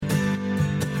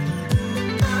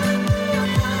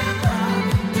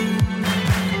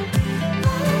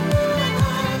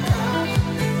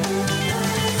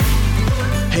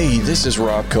this is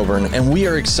Rob Coburn, and we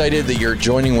are excited that you're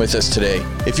joining with us today.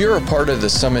 If you're a part of the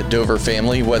Summit Dover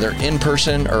family, whether in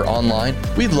person or online,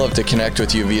 we'd love to connect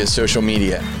with you via social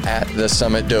media at The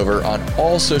Summit Dover on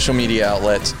all social media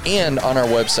outlets and on our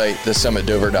website,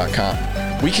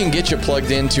 thesummitdover.com. We can get you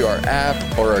plugged into our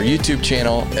app or our YouTube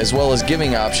channel, as well as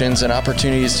giving options and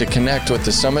opportunities to connect with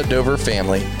the Summit Dover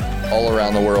family all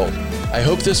around the world. I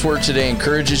hope this word today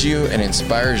encourages you and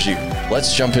inspires you.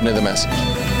 Let's jump into the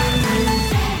message.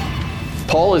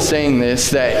 Paul is saying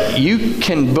this, that you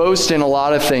can boast in a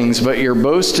lot of things, but your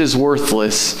boast is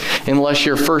worthless unless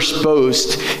your first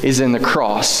boast is in the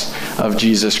cross of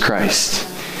Jesus Christ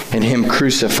and Him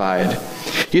crucified.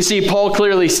 You see, Paul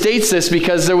clearly states this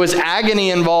because there was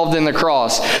agony involved in the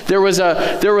cross. There was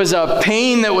a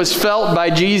pain that was felt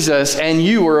by Jesus, and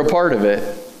you were a part of it.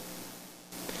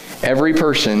 Every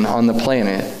person on the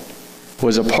planet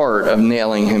was a part of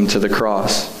nailing Him to the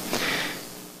cross.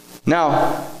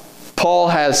 Now, Paul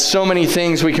has so many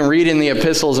things we can read in the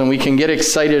epistles, and we can get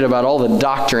excited about all the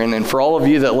doctrine. And for all of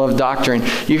you that love doctrine,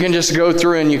 you can just go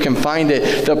through and you can find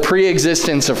it. The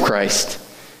pre-existence of Christ,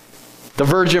 the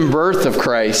virgin birth of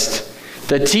Christ,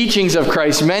 the teachings of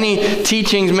Christ. Many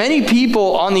teachings, many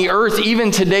people on the earth even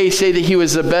today say that He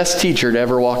was the best teacher to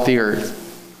ever walk the earth.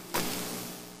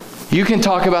 You can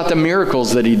talk about the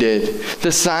miracles that He did,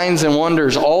 the signs and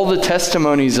wonders, all the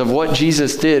testimonies of what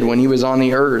Jesus did when He was on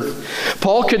the earth.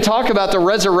 Paul could talk about the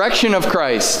resurrection of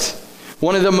Christ,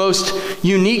 one of the most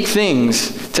unique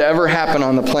things to ever happen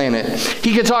on the planet.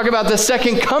 He could talk about the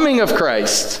second coming of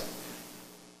Christ,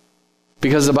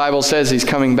 because the Bible says He's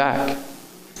coming back.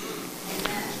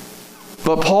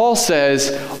 But Paul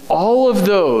says all of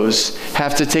those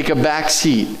have to take a back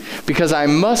seat, because I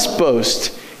must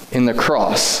boast in the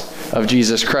cross of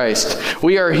Jesus Christ.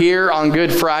 We are here on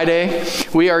Good Friday.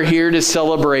 We are here to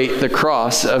celebrate the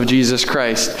cross of Jesus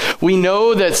Christ. We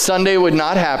know that Sunday would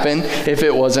not happen if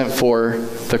it wasn't for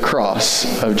the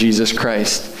cross of Jesus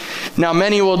Christ. Now,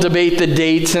 many will debate the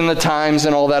dates and the times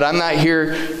and all that. I'm not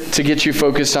here to get you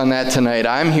focused on that tonight.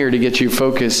 I'm here to get you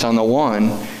focused on the one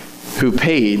who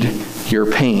paid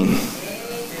your pain.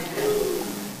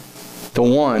 The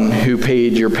one who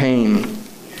paid your pain.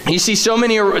 You see, so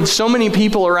many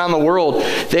people around the world,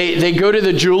 they go to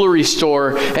the jewelry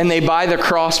store and they buy the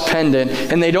cross pendant,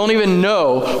 and they don't even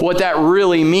know what that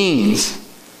really means.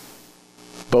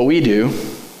 But we do.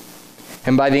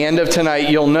 And by the end of tonight,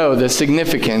 you'll know the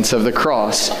significance of the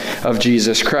cross of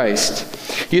Jesus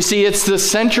Christ. You see, it's the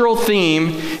central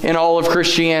theme in all of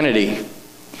Christianity.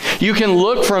 You can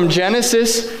look from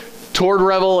Genesis toward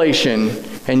Revelation,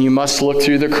 and you must look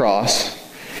through the cross.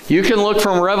 You can look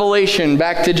from Revelation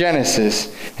back to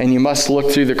Genesis, and you must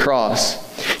look through the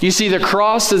cross. You see, the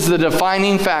cross is the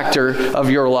defining factor of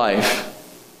your life.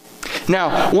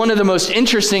 Now, one of the most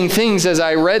interesting things as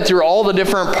I read through all the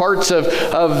different parts of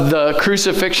the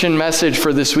crucifixion message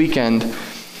for this weekend,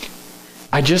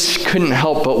 I just couldn't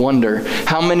help but wonder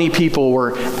how many people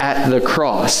were at the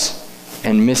cross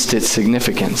and missed its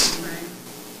significance.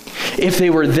 If they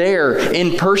were there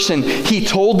in person, He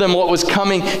told them what was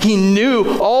coming. He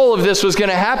knew all of this was going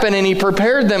to happen, and He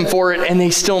prepared them for it, and they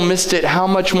still missed it. How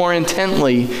much more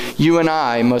intently you and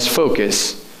I must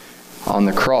focus on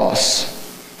the cross.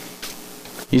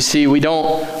 You see, we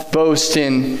don't boast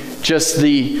in just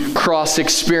the cross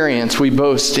experience. We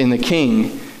boast in the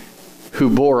King who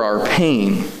bore our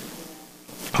pain.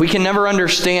 We can never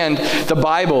understand the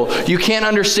Bible. You can't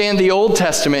understand the Old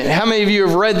Testament. How many of you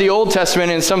have read the Old Testament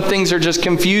and some things are just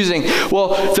confusing?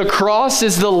 Well, the cross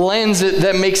is the lens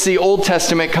that makes the Old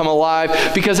Testament come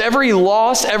alive, because every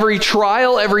loss, every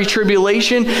trial, every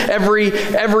tribulation, every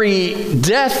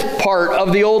death part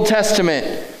of the Old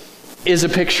Testament is a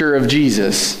picture of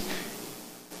Jesus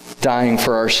dying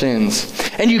for our sins.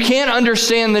 And you can't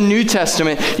understand the New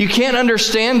Testament. You can't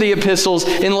understand the epistles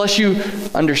unless you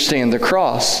understand the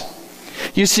cross.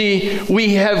 You see,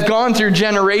 we have gone through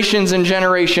generations and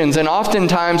generations, and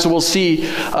oftentimes we'll see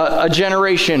a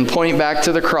generation point back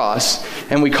to the cross,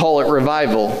 and we call it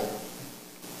revival,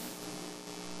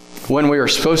 when we are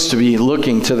supposed to be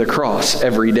looking to the cross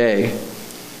every day.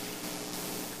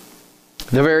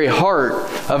 The very heart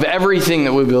of everything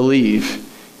that we believe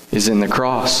is in the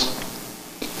cross.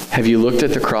 Have you looked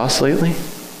at the cross lately?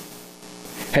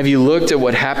 Have you looked at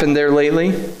what happened there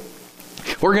lately?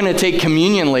 We're going to take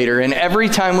communion later, and every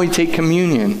time we take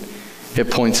communion,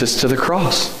 it points us to the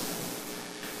cross.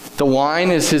 The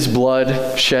wine is His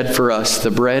blood shed for us,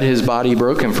 the bread His body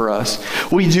broken for us.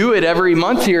 We do it every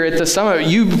month here at the Summit.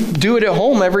 You do it at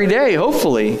home every day,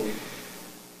 hopefully.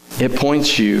 It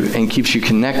points you and keeps you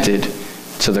connected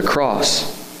to the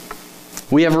cross.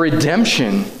 We have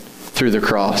redemption through the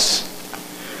cross.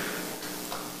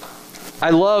 I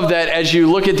love that as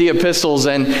you look at the epistles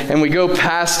and we go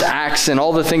past Acts and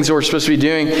all the things that we're supposed to be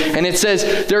doing, and it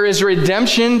says, there is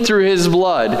redemption through his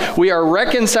blood. We are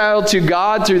reconciled to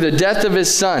God through the death of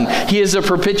his Son. He is a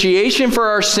propitiation for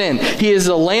our sin. He is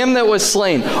the Lamb that was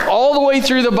slain. All the way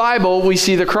through the Bible, we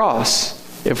see the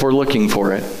cross, if we're looking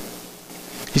for it.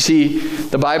 You see,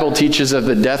 the Bible teaches of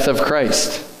the death of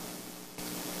Christ.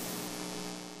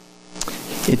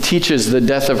 It teaches the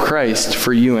death of Christ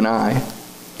for you and I.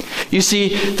 You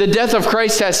see, the death of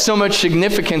Christ has so much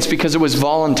significance because it was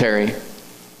voluntary.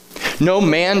 No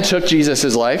man took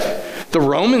Jesus' life. The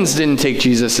Romans didn't take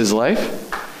Jesus' life.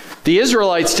 The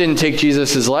Israelites didn't take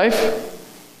Jesus'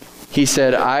 life. He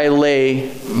said, I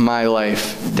lay my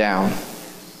life down.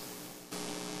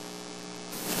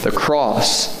 The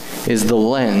cross is the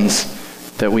lens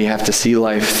that we have to see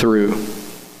life through.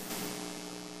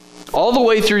 All the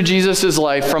way through Jesus'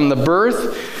 life, from the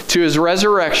birth to his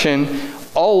resurrection,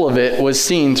 all of it was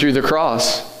seen through the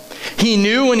cross. He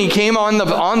knew when he came on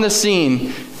the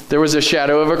scene, there was a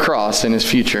shadow of a cross in his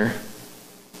future.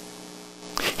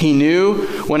 He knew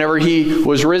whenever he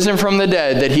was risen from the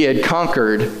dead that he had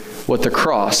conquered what the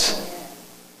cross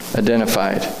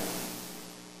identified.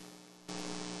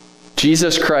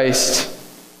 Jesus Christ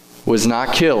was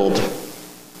not killed.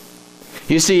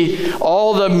 You see,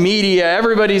 all the media,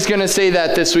 everybody's going to say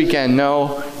that this weekend.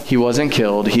 No, he wasn't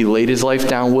killed. He laid his life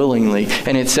down willingly.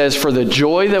 And it says, for the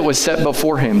joy that was set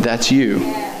before him, that's you.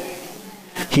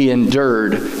 He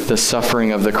endured the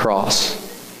suffering of the cross.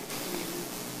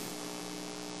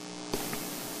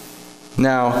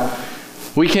 Now,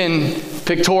 we can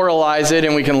pictorialize it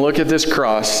and we can look at this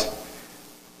cross,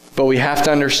 but we have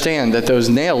to understand that those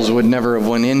nails would never have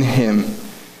went in him.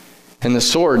 And the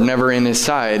sword never in his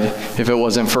side if it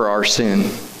wasn't for our sin.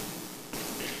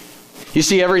 You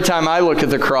see, every time I look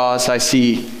at the cross, I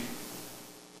see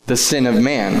the sin of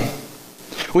man.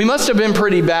 We must have been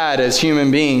pretty bad as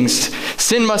human beings.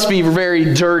 Sin must be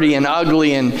very dirty and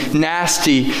ugly and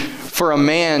nasty for a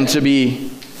man to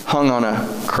be hung on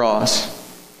a cross.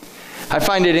 I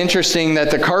find it interesting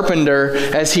that the carpenter,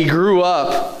 as he grew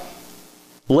up,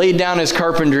 laid down his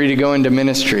carpentry to go into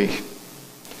ministry,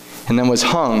 and then was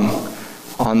hung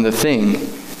on the thing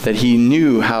that he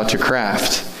knew how to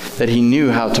craft, that he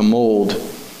knew how to mold.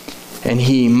 And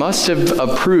he must have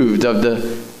approved of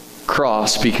the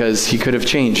cross because he could have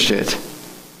changed it.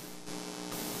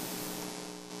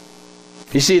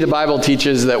 You see, the Bible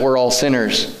teaches that we're all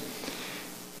sinners.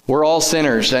 We're all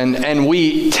sinners, and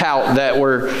we tout that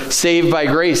we're saved by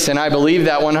grace, and I believe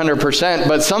that 100%,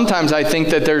 but sometimes I think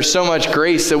that there's so much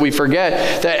grace that we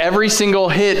forget that every single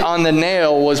hit on the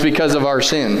nail was because of our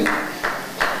sin.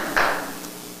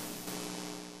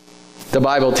 The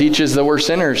Bible teaches that we're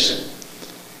sinners,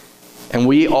 and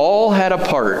we all had a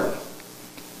part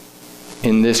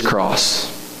in this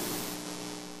cross.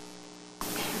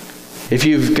 If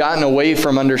you've gotten away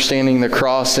from understanding the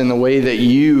cross in the way that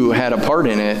you had a part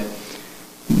in it,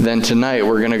 then tonight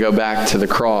we're going to go back to the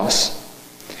cross.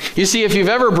 You see, if you've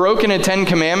ever broken a 10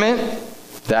 commandment,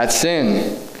 that's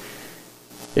sin.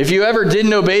 If you ever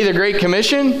didn't obey the Great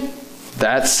Commission,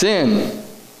 that's sin.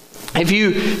 If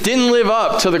you didn't live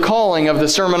up to the calling of the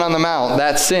Sermon on the Mount,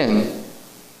 that's sin.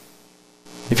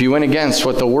 If you went against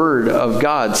what the Word of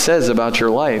God says about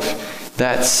your life,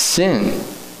 that's sin.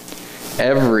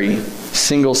 Every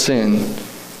single sin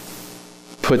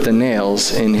put the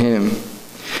nails in him.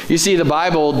 You see, the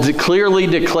Bible clearly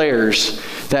declares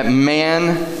that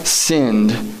man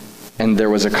sinned and there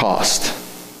was a cost.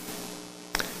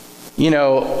 You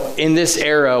know, in this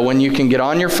era when you can get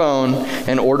on your phone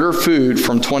and order food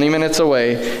from 20 minutes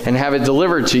away and have it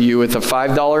delivered to you with a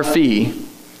 $5 fee,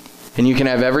 and you can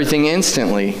have everything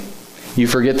instantly, you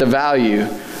forget the value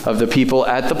of the people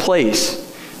at the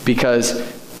place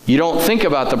because you don't think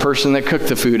about the person that cooked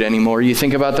the food anymore. You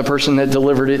think about the person that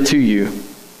delivered it to you.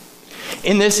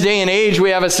 In this day and age,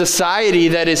 we have a society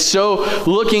that is so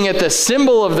looking at the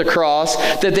symbol of the cross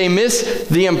that they miss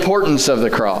the importance of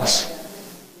the cross.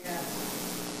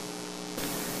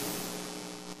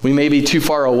 We may be too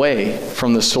far away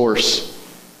from the source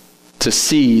to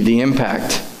see the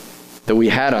impact that we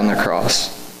had on the cross.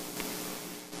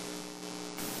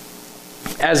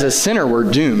 As a sinner, we're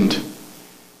doomed.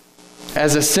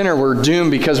 As a sinner, we're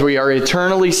doomed because we are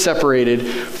eternally separated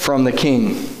from the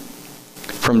King,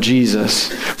 from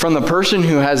Jesus, from the person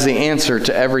who has the answer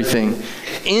to everything.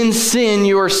 In sin,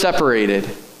 you are separated.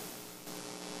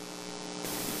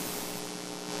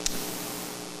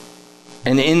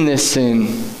 And in this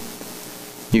sin,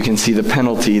 you can see the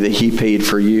penalty that he paid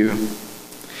for you.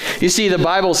 You see, the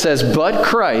Bible says, but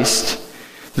Christ,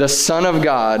 the Son of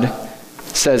God,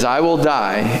 says, I will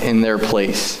die in their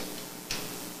place.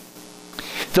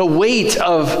 The weight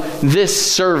of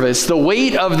this service, the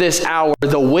weight of this hour,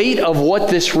 the weight of what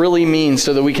this really means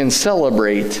so that we can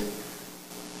celebrate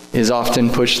is often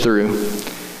pushed through.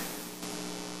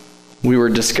 We were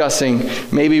discussing,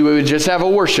 maybe we would just have a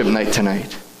worship night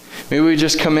tonight. Maybe we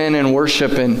just come in and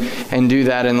worship and do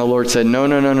that. And the Lord said,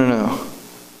 no.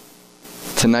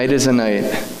 Tonight is a night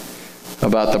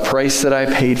about the price that I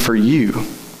paid for you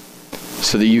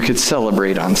so that you could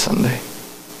celebrate on Sunday.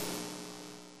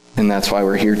 And that's why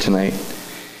we're here tonight.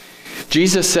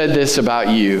 Jesus said this about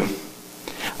you.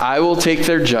 I will take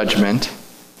their judgment.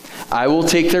 I will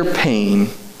take their pain.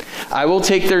 I will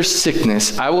take their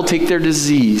sickness. I will take their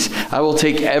disease. I will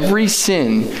take every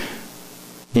sin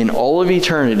in all of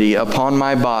eternity upon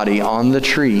my body on the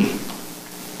tree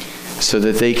so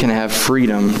that they can have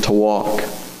freedom to walk.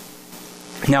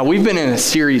 Now, we've been in a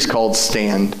series called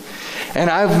Stand. And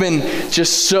I've been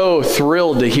just so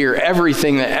thrilled to hear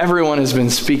everything that everyone has been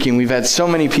speaking. We've had so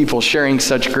many people sharing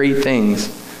such great things.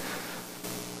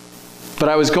 But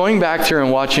I was going back through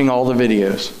and watching all the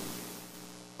videos.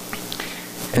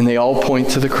 And they all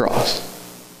point to the cross.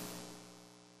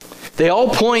 They all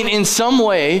point in some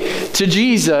way to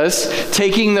Jesus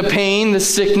taking the pain, the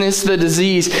sickness, the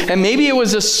disease. And maybe it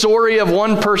was a story of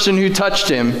one person who touched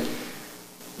him.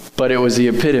 But it was the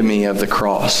epitome of the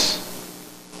cross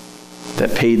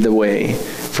that paid the way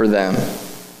for them.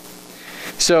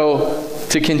 So,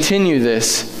 to continue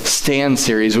this Stand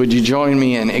series, would you join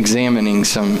me in examining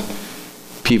some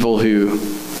people who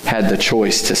had the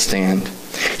choice to stand?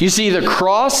 You see, the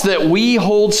cross that we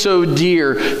hold so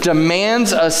dear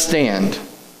demands a stand.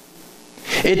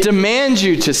 It demands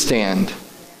you to stand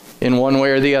in one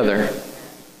way or the other.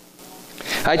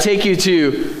 I take you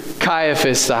to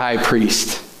Caiaphas, the high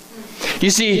priest.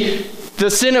 You see, the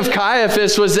sin of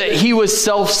Caiaphas was that he was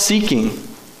self-seeking.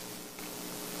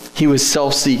 He was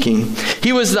self-seeking.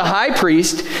 He was the high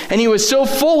priest, and he was so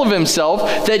full of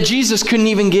himself that Jesus couldn't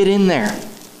even get in there.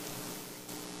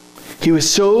 He was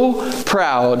so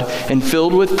proud and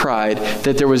filled with pride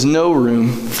that there was no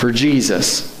room for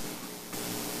Jesus.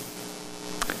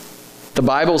 The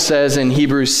Bible says in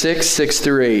Hebrews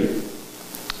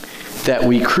 6:6-8, that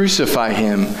we crucify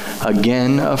him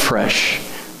again afresh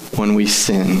when we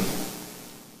sin.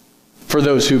 For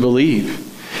those who believe.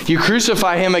 You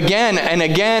crucify him again and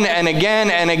again and again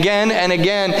and again and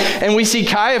again. And we see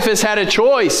Caiaphas had a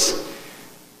choice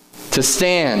to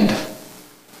stand.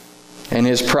 And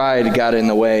his pride got in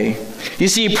the way. You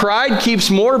see, pride keeps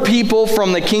more people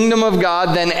from the kingdom of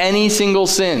God than any single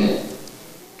sin.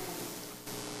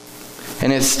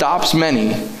 And it stops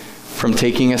many from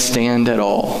taking a stand at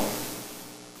all.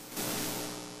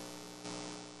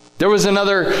 There was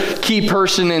another key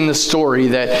person in the story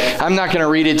that I'm not going to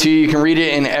read it to you. You can read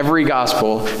it in every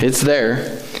gospel. It's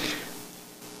there.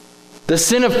 The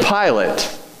sin of Pilate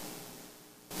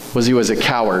was he was a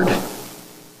coward.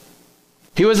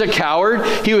 He was a coward.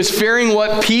 He was fearing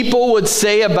what people would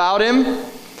say about him,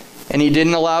 and he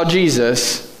didn't allow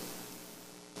Jesus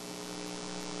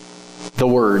the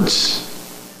words.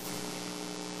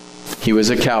 He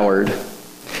was a coward.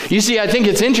 You see, I think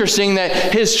it's interesting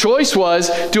that his choice was,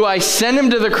 do I send him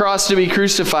to the cross to be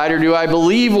crucified, or do I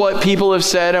believe what people have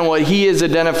said and what he is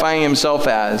identifying himself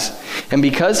as? And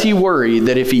because he worried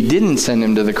that if he didn't send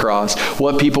him to the cross,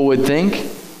 what people would think,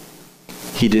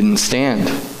 he didn't stand.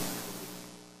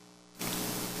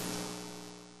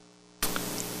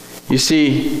 You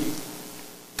see,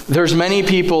 there's many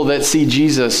people that see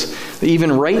Jesus,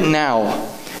 even right now,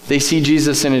 they see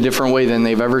Jesus in a different way than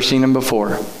they've ever seen him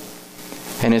before.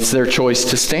 And it's their choice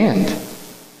to stand.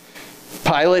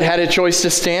 Pilate had a choice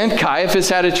to stand. Caiaphas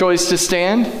had a choice to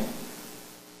stand.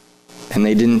 And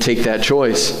they didn't take that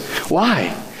choice.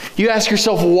 Why? You ask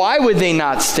yourself, why would they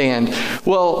not stand?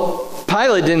 Well,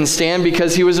 Pilate didn't stand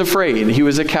because he was afraid. He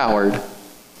was a coward.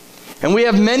 And we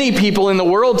have many people in the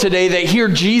world today that hear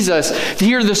Jesus,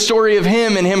 hear the story of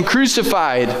him and him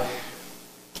crucified.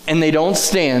 And they don't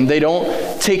stand. They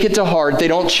don't take it to heart. They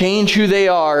don't change who they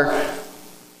are.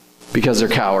 Because they're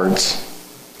cowards.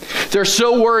 They're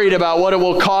so worried about what it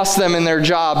will cost them in their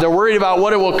job. They're worried about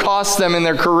what it will cost them in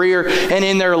their career and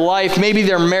in their life, maybe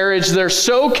their marriage. They're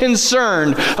so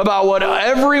concerned about what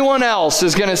everyone else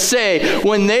is going to say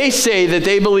when they say that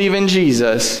they believe in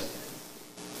Jesus.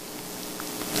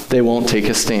 They won't take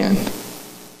a stand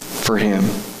for him.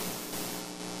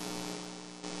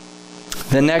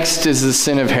 The next is the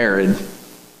sin of Herod.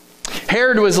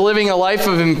 Herod was living a life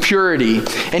of impurity,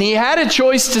 and he had a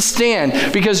choice to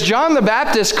stand because John the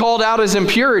Baptist called out his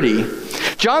impurity.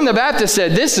 John the Baptist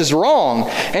said, "This is wrong,"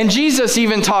 and Jesus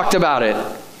even talked about it.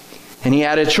 And he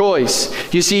had a choice.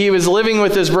 You see, he was living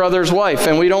with his brother's wife,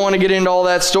 and we don't want to get into all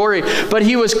that story, but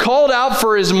he was called out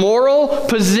for his moral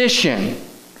position.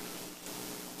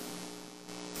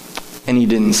 And he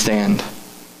didn't stand.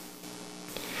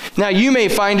 Now, you may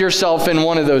find yourself in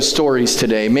one of those stories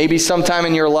today. Maybe sometime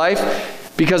in your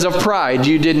life, because of pride,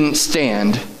 you didn't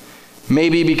stand.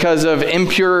 Maybe because of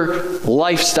impure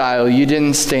lifestyle, you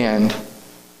didn't stand.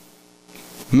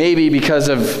 Maybe because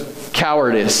of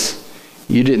cowardice,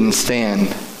 you didn't stand.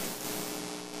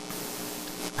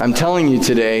 I'm telling you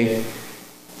today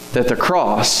that the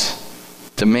cross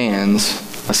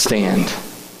demands a stand.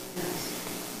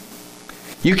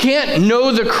 You can't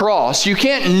know the cross. You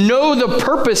can't know the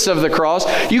purpose of the cross.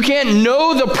 You can't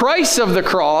know the price of the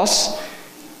cross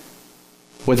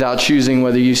without choosing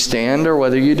whether you stand or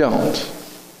whether you don't.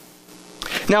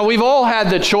 Now, we've all had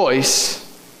the choice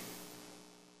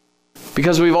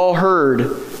because we've all heard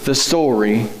the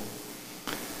story.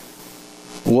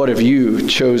 What have you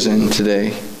chosen today?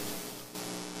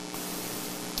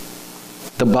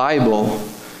 The Bible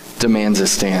demands a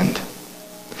stand.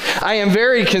 I am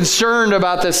very concerned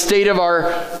about the state of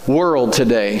our world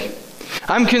today.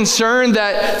 I'm concerned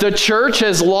that the church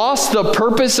has lost the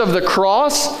purpose of the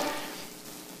cross,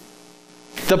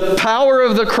 the power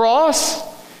of the cross,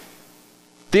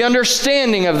 the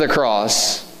understanding of the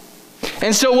cross.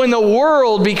 And so when the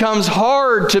world becomes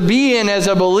hard to be in as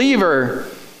a believer,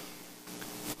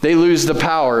 they lose the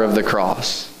power of the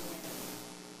cross.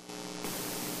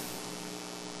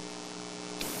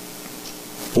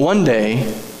 One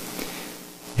day,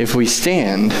 if we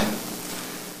stand,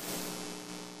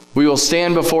 we will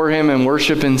stand before him and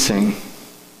worship and sing.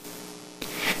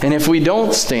 And if we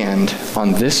don't stand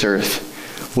on this earth,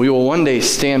 we will one day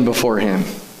stand before him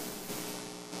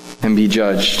and be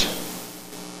judged.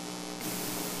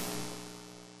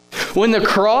 When the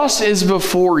cross is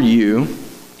before you,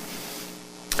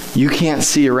 you can't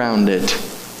see around it.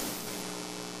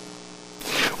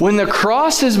 When the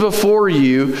cross is before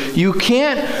you, you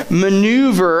can't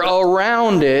maneuver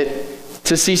around it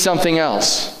to see something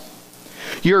else.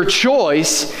 Your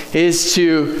choice is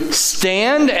to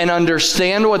stand and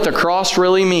understand what the cross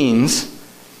really means,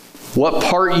 what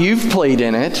part you've played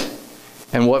in it,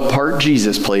 and what part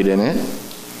Jesus played in it,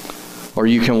 or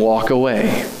you can walk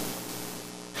away.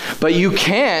 But you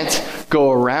can't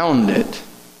go around it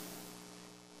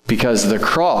because the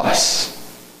cross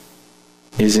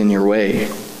is in your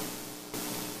way.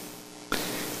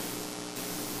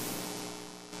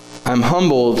 I'm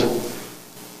humbled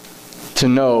to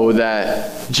know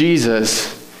that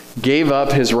Jesus gave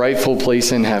up his rightful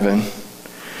place in heaven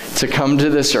to come to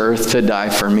this earth to die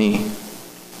for me.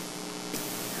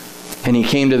 And he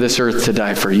came to this earth to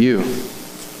die for you.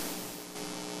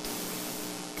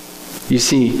 You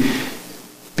see,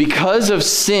 because of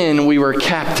sin, we were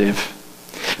captive.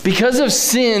 Because of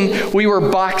sin, we were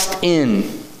boxed in.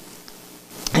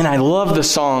 And I love the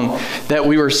song that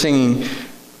we were singing,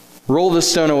 Roll the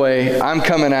Stone Away, I'm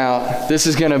Coming Out, This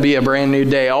Is Going to Be a Brand New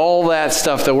Day. All that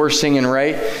stuff that we're singing,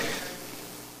 right?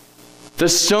 The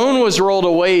stone was rolled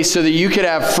away so that you could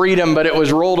have freedom, but it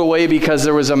was rolled away because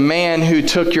there was a man who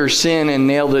took your sin and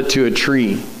nailed it to a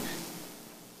tree.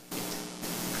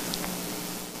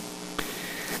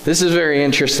 This is very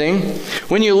interesting.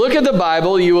 When you look at the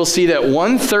Bible, you will see that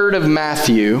 1/3 of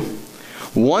Matthew,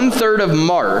 1/3 of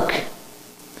Mark,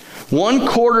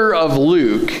 1/4 of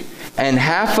Luke, and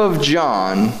half of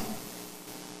John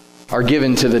are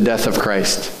given to the death of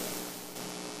Christ.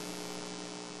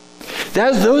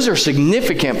 Those are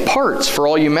significant parts for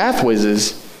all you math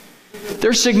whizzes.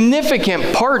 They're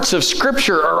significant parts of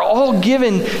Scripture are all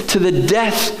given to the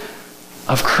death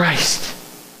of Christ.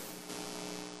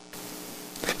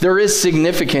 There is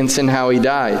significance in how he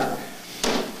died.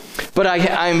 But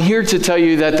I'm here to tell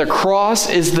you that the cross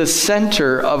is the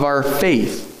center of our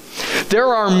faith.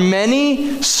 There are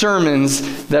many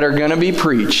sermons that are going to be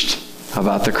preached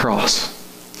about the cross.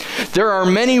 There are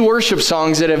many worship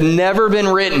songs that have never been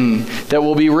written that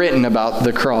will be written about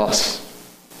the cross.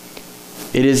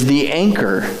 It is the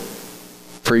anchor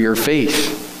for your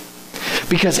faith.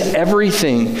 Because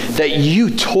everything that you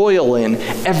toil in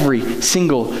every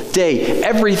single day,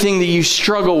 everything that you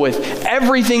struggle with,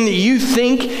 everything that you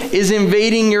think is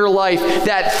invading your life,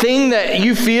 that thing that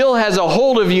you feel has a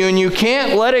hold of you and you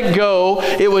can't let it go,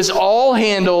 it was all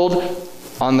handled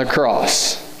on the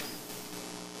cross.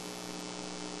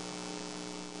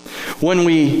 When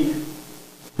we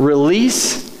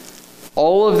release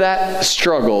all of that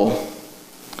struggle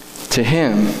to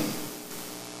him,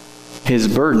 his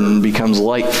burden becomes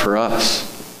light for us.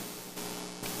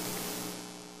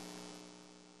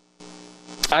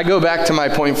 I go back to my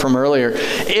point from earlier.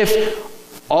 If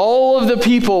all of the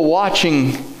people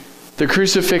watching the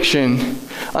crucifixion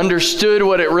understood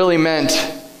what it really meant,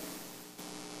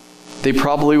 they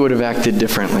probably would have acted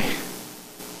differently.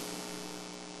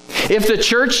 If the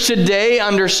church today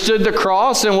understood the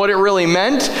cross and what it really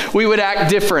meant, we would act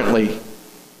differently.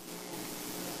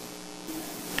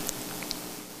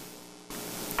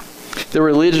 The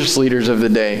religious leaders of the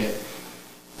day,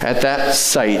 at that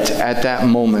sight, at that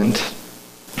moment,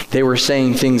 they were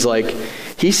saying things like,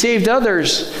 he saved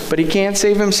others, but he can't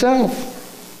save himself.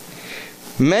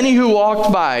 Many who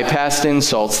walked by passed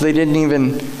insults. They didn't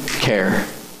even care.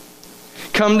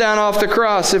 Come down off the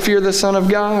cross if you're the Son of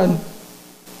God.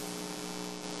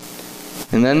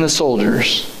 And then the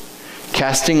soldiers,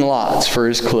 casting lots for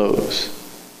his clothes,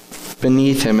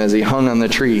 beneath him as he hung on the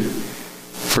tree,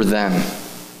 for them.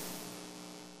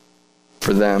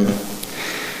 For them.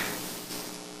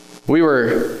 We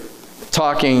were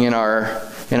talking in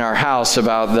our house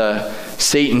about the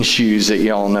Satan shoes that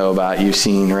y'all know about, you've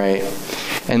seen, right?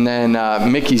 And then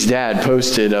Mickey's dad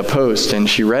posted a post, and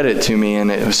she read it to me,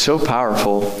 and it was so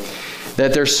powerful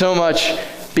that there's so much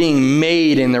being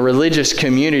made in the religious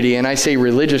community, and I say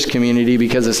religious community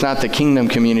because it's not the kingdom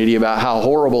community, about how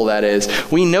horrible that is.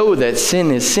 We know that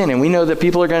sin is sin, and we know that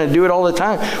people are going to do it all the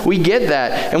time. We get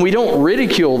that, and we don't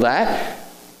ridicule that.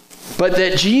 But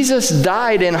that Jesus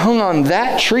died and hung on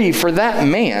that tree for that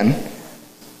man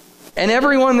and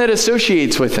everyone that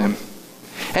associates with him.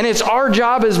 And it's our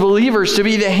job as believers to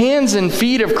be the hands and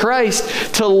feet of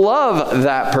Christ, to love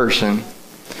that person.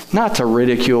 Not to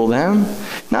ridicule them,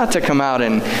 not to come out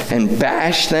and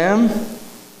bash them.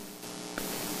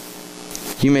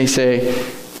 You may say,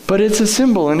 but it's a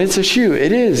symbol and it's a shoe.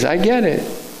 It is, I get it.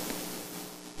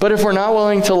 But if we're not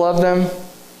willing to love them,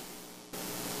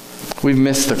 we've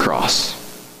missed the cross.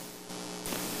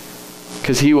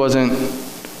 Because he wasn't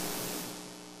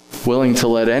willing to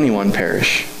let anyone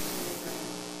perish.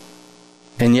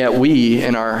 And yet we,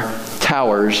 in our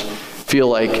towers, feel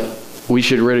like we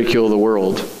should ridicule the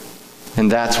world. And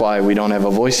that's why we don't have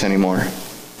a voice anymore.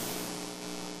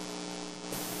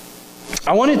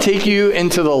 I want to take you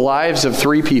into the lives of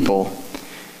 3 people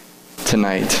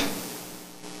tonight.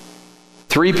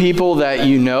 3 people that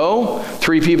you know,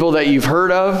 3 people that you've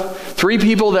heard of, 3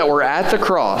 people that were at the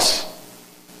cross.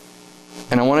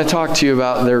 And I want to talk to you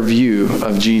about their view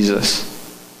of Jesus.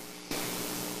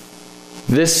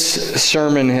 This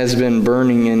sermon has been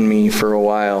burning in me for a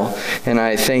while, and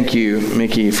I thank you,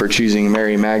 Mickey, for choosing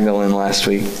Mary Magdalene last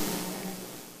week.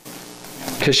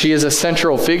 Because she is a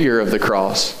central figure of the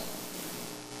cross.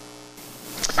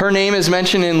 Her name is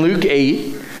mentioned in Luke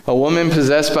 8, a woman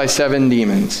possessed by 7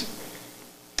 demons.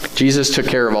 Jesus took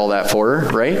care of all that for her,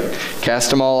 right? Cast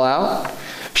them all out.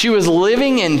 She was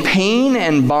living in pain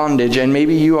and bondage, and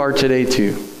maybe you are today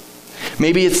too.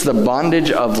 Maybe it's the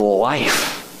bondage of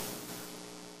life.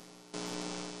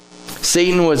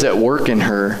 Satan was at work in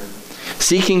her,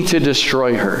 seeking to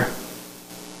destroy her.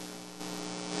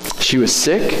 She was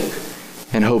sick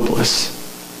and hopeless.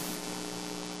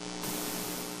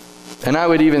 And I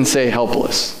would even say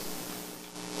helpless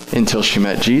until she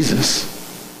met Jesus.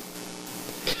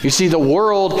 You see, the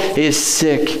world is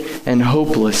sick and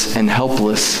hopeless and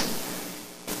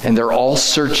helpless, and they're all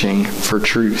searching for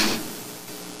truth.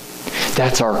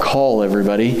 That's our call,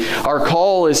 everybody. Our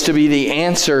call is to be the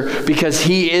answer because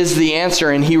he is the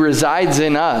answer and he resides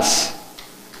in us.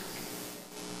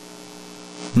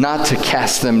 Not to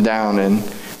cast them down and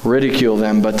ridicule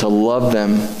them, but to love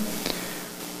them.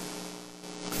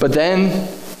 But then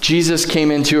Jesus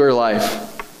came into her life.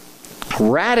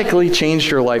 Radically changed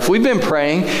her life. We've been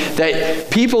praying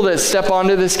that people that step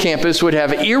onto this campus would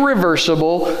have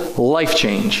irreversible life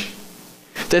change.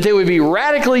 That they would be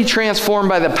radically transformed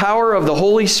by the power of the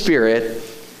Holy Spirit.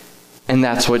 And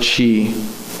that's what she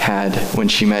had when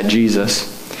she met Jesus.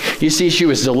 You see, she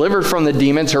was delivered from the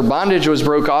demons. Her bondage was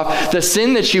broke off. The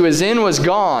sin that she was in was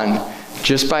gone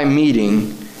just by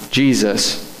meeting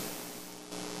Jesus.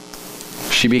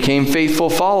 She became a faithful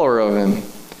follower of him,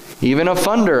 even a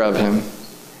funder of him,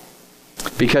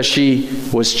 because she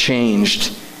was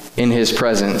changed in his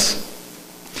presence.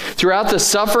 Throughout the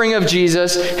suffering of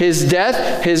Jesus, his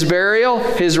death, his burial,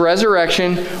 his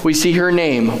resurrection, we see her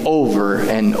name over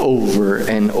and over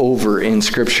and over in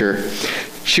Scripture.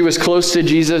 She was close to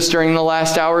Jesus during the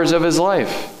last hours of his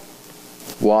life.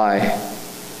 Why?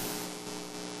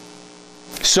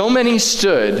 So many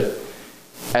stood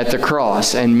at the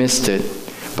cross and missed it,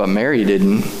 but Mary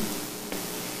didn't,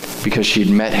 because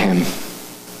she'd met him.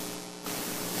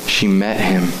 She met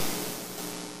him.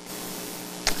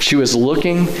 She was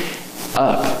looking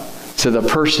up to the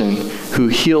person who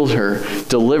healed her,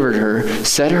 delivered her,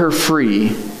 set her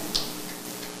free.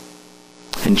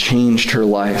 and changed her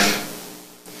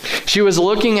life. She was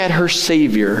looking at her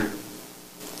Savior,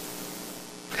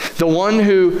 the one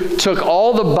who took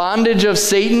all the bondage of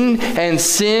Satan and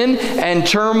sin and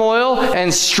turmoil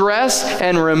and stress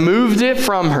and removed it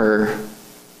from her,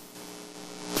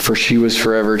 for she was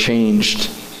forever changed.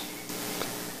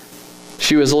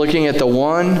 She was looking at the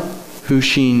one who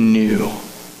she knew.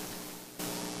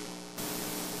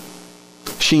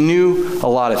 She knew a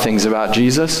lot of things about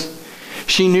Jesus.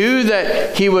 She knew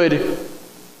that he would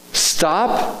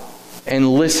stop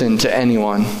and listen to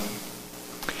anyone.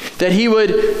 That he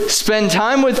would spend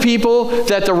time with people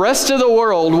that the rest of the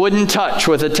world wouldn't touch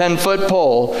with a 10-foot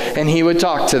pole, and he would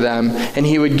talk to them, and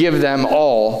he would give them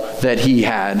all that he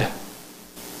had.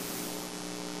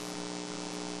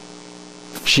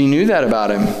 She knew that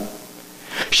about him.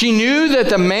 She knew that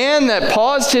the man that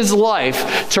paused his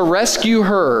life to rescue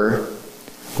her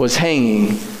was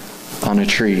hanging on a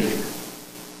tree.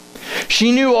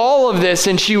 She knew all of this,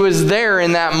 and she was there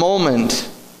in that moment.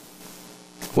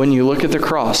 When you look at the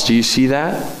cross, do you see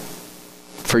that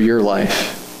for your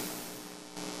life?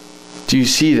 Do you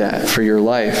see that for your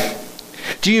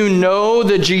life? Do you know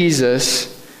the Jesus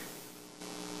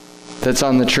that's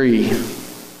on the tree?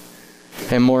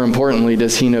 And more importantly,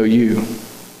 does he know you?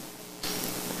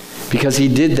 Because he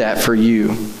did that for you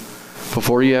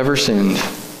before you ever sinned,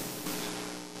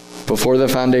 before the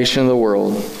foundation of the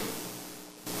world.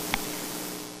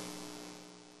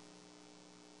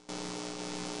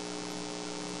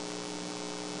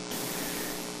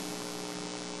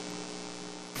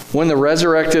 When the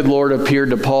resurrected Lord appeared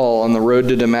to Paul on the road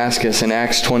to Damascus in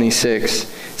Acts 26, it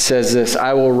says this,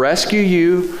 "I will rescue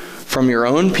you from your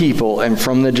own people and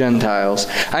from the Gentiles.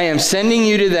 I am sending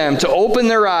you to them to open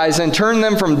their eyes and turn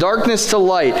them from darkness to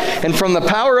light and from the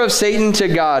power of Satan to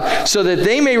God, so that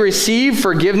they may receive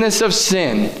forgiveness of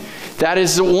sin." That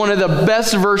is one of the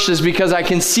best verses, because I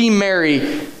can see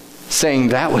Mary saying,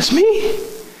 "That was me.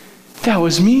 That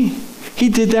was me. He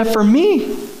did that for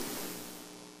me."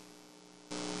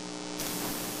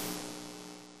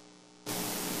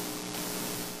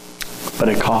 But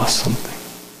it costs something.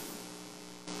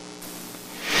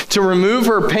 To remove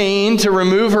her pain, to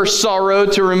remove her sorrow,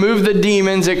 to remove the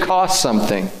demons, it costs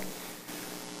something.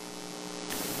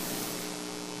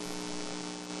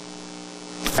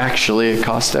 Actually, it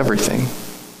cost everything.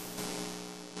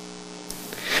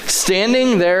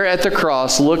 Standing there at the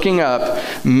cross, looking up,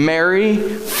 Mary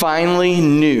finally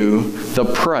knew the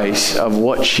price of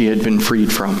what she had been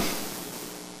freed from.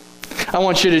 I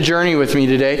want you to journey with me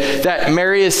today. That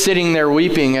Mary is sitting there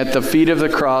weeping at the feet of the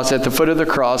cross, at the foot of the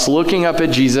cross, looking up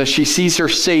at Jesus. She sees her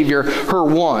Savior, her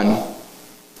one.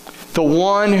 The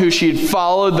one who she had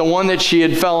followed, the one that she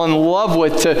had fell in love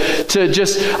with,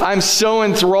 I'm so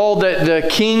enthralled that the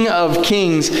King of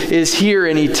Kings is here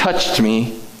and he touched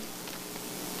me.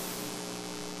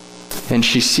 And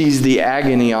she sees the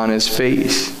agony on his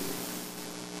face.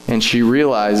 And she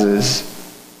realizes,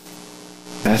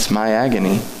 that's my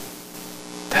agony.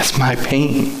 That's my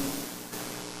pain.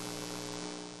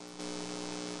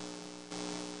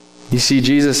 You see,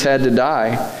 Jesus had to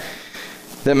die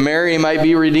that Mary might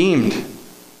be redeemed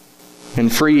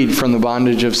and freed from the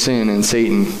bondage of sin and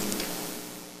Satan.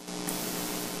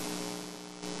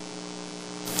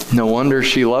 No wonder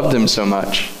she loved him so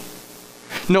much.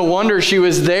 No wonder she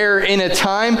was there in a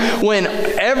time when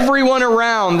everyone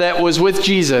around that was with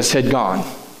Jesus had gone.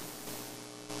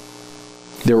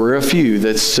 There were a few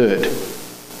that stood.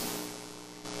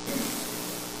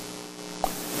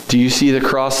 Do you see the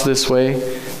cross this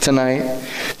way tonight?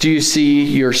 Do you see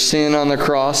your sin on the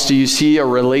cross? Do you see a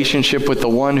relationship with the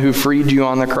one who freed you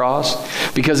on the cross?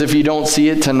 Because if you don't see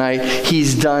it tonight,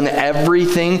 he's done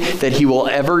everything that he will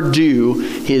ever do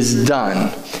is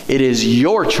done. It is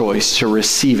your choice to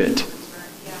receive it.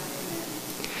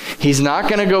 He's not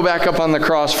going to go back up on the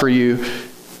cross for you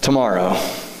tomorrow.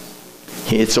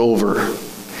 It's over.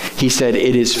 He said,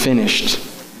 "It is finished."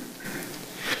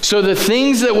 So the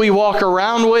things that we walk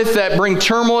around with that bring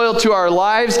turmoil to our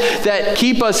lives, that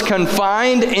keep us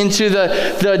confined into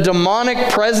the demonic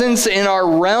presence in our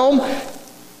realm,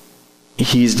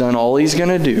 he's done all he's going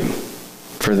to do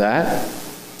for that.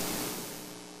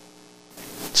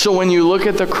 So when you look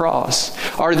at the cross,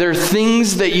 are there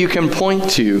things that you can point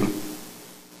to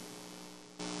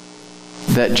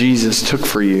that Jesus took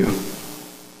for you?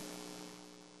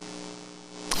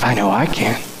 I know I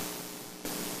can.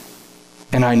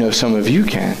 And I know some of you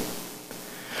can.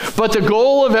 But the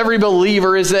goal of every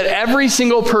believer is that every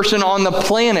single person on the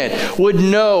planet would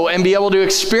know and be able to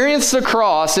experience the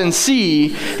cross and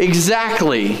see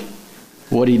exactly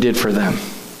what he did for them.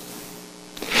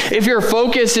 If your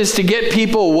focus is to get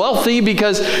people wealthy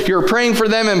because you're praying for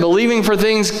them and believing for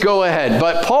things, go ahead.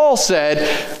 But Paul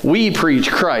said, we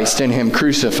preach Christ and him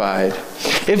crucified.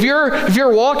 If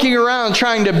you're walking around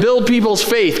trying to build people's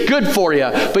faith, good for you.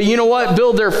 But you know what?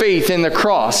 Build their faith in the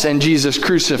cross and Jesus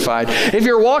crucified. If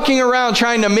you're walking around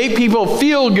trying to make people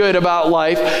feel good about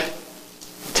life,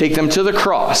 take them to the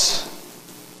cross,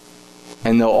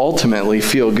 and they'll ultimately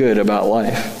feel good about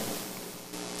life.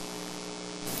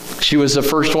 She was the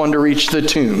first one to reach the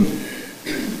tomb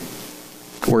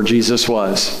where Jesus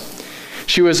was.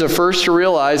 She was the first to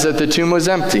realize that the tomb was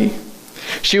empty.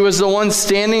 She was the one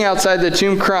standing outside the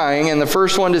tomb crying, and the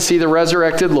first one to see the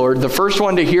resurrected Lord, the first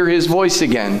one to hear his voice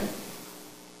again.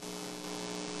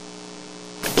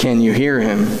 Can you hear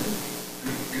him?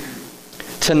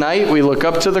 Tonight we look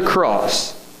up to the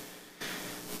cross,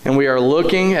 and we are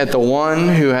looking at the one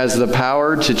who has the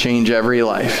power to change every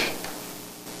life.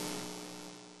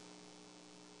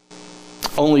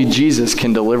 Only Jesus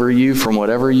can deliver you from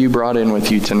whatever you brought in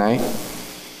with you tonight.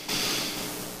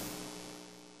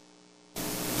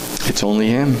 It's only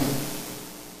him.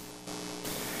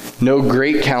 No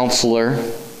great counselor.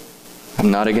 I'm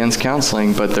not against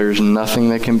counseling, but there's nothing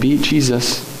that can beat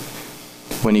Jesus.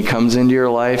 When he comes into your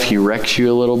life, he wrecks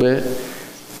you a little bit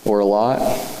or a lot,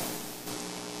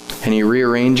 and he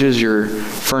rearranges your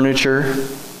furniture.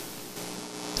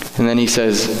 And then he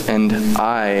says, and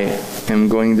I am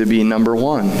going to be number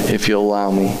one if you'll allow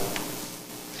me.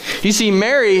 You see,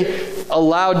 Mary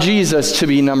allowed Jesus to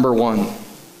be number one.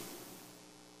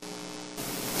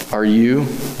 Are you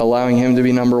allowing him to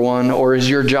be number one? Or is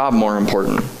your job more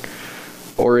important?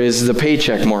 Or is the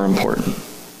paycheck more important?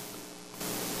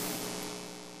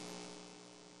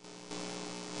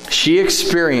 She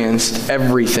experienced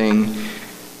everything,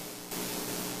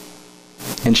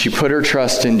 and she put her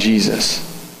trust in Jesus.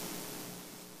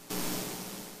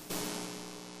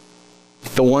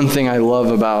 The one thing I love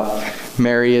about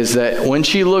Mary is that when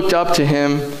she looked up to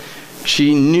him,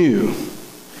 she knew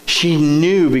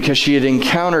because she had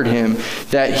encountered him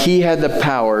that he had the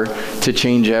power to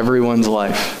change everyone's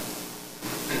life.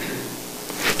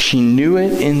 She knew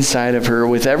it inside of her.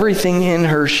 With everything in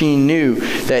her, she knew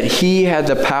that he had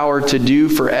the power to do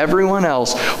for everyone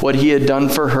else what he had done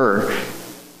for her.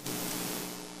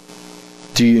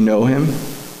 Do you know him?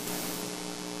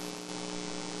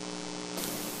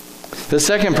 The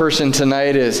second person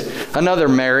tonight is another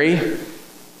Mary,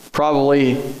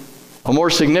 probably a more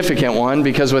significant one,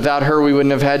 because without her we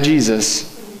wouldn't have had Jesus.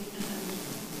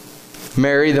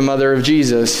 Mary, the mother of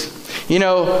Jesus. You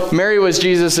know, Mary was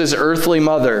Jesus' earthly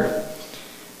mother.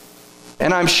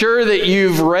 And I'm sure that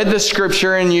you've read the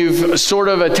scripture and you've sort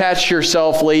of attached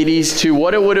yourself, ladies, to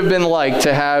what it would have been like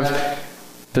to have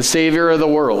the Savior of the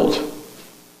world.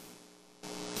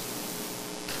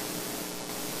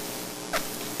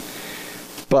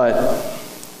 But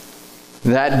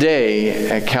that day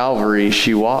at Calvary,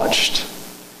 she watched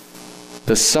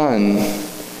the Son,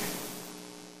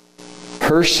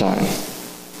 her Son,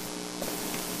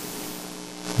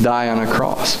 die on a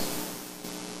cross.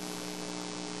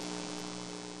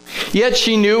 Yet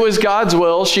she knew it was God's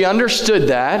will. She understood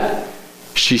that.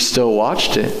 She still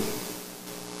watched it.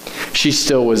 She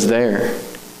still was there.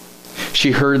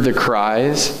 She heard the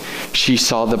cries. She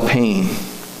saw the pain.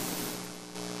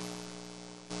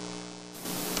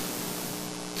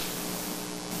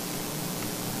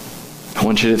 I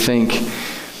want you to think,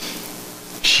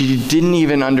 she didn't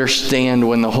even understand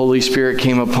when the Holy Spirit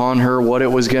came upon her what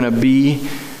it was going to be,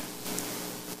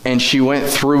 and she went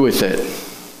through with it.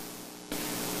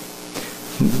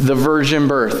 The virgin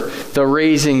birth, the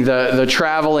raising, the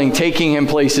traveling, taking him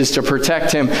places to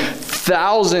protect him.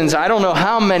 Thousands, I don't know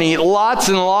how many, lots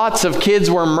and lots of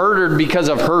kids were murdered because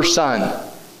of her son.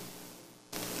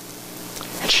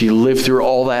 She lived through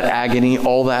all that agony,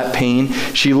 all that pain.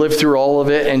 She lived through all of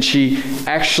it, and she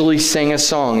actually sang a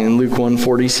song in Luke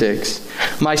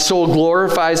 1:46. My soul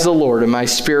glorifies the Lord, and my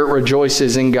spirit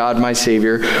rejoices in God my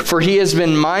Savior, for he has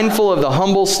been mindful of the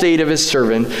humble state of his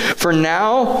servant. From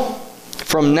now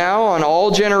on all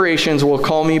generations will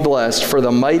call me blessed, for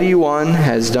the mighty one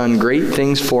has done great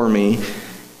things for me.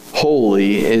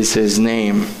 Holy is his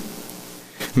name.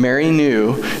 Mary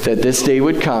knew that this day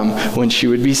would come when she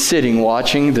would be sitting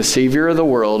watching the Savior of the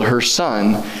world, her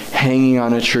son, hanging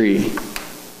on a tree.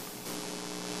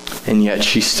 And yet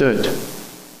she stood.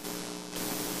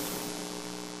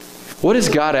 What has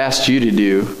God asked you to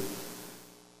do?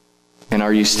 And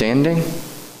are you standing?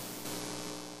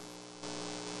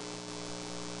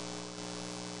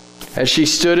 As she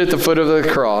stood at the foot of the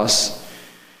cross,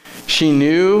 she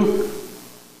knew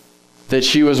that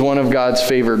she was one of God's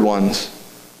favored ones.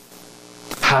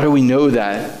 How do we know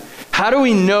that? How do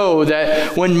we know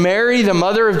that when Mary, the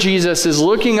mother of Jesus, is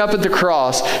looking up at the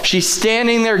cross, she's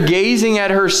standing there gazing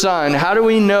at her son? How do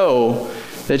we know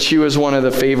that she was one of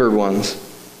the favored ones?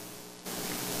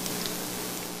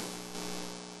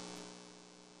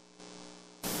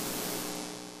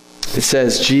 It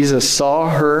says, Jesus saw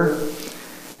her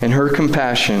and her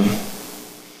compassion,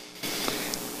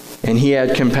 and he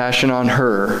had compassion on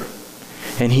her,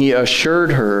 and he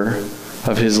assured her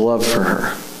of his love for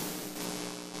her.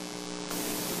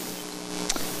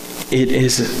 It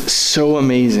is so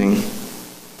amazing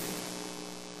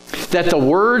that the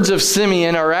words of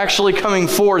Simeon are actually coming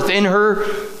forth in her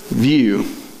view.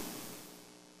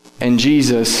 And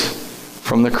Jesus,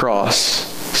 from the cross,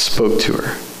 spoke to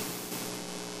her.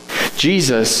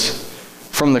 Jesus,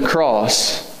 from the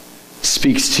cross,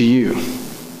 speaks to you.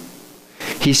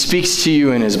 He speaks to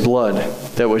you in his blood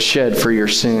that was shed for your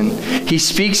sin. He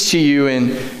speaks to you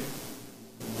in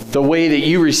the way that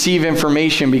you receive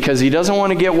information, because he doesn't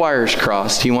want to get wires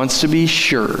crossed. He wants to be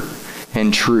sure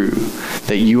and true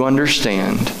that you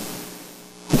understand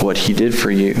what he did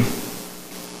for you.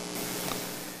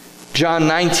 John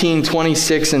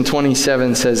 19:26 and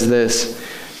 27 says this.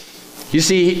 You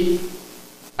see,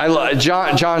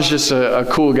 John's just a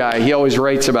cool guy. He always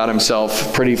writes about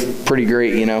himself. Pretty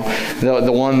great, you know.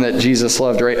 The one that Jesus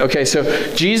loved, right? Okay,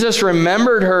 so Jesus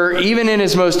remembered her even in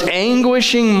his most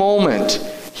anguishing moment.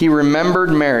 He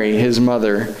remembered Mary, his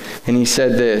mother, and he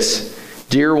said this,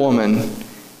 "Dear woman,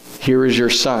 here is your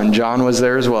son." John was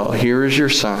there as well. "Here is your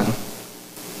son."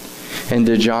 And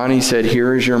to John he said,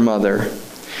 "Here is your mother."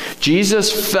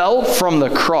 Jesus felt from the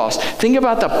cross. Think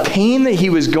about the pain that he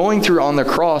was going through on the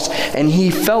cross, and he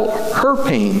felt her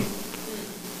pain.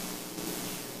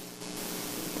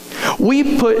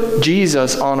 We put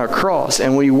Jesus on a cross,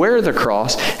 and we wear the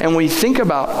cross, and we think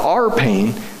about our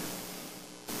pain.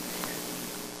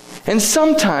 And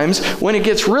sometimes, when it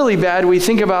gets really bad, we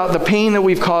think about the pain that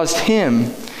we've caused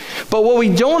him. But what we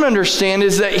don't understand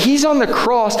is that he's on the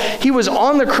cross. He was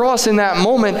on the cross in that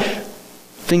moment,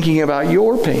 thinking about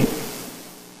your pain,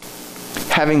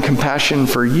 having compassion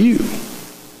for you.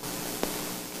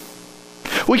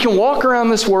 We can walk around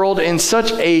this world in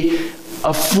such a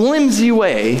flimsy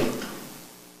way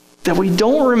that we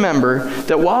don't remember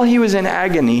that while he was in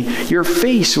agony, your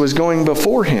face was going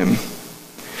before him.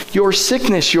 Your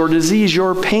sickness, your disease,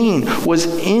 your pain was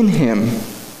in him.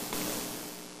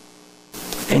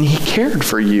 And he cared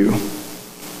for you.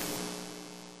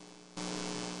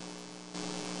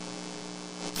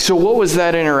 So what was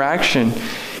that interaction?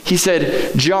 He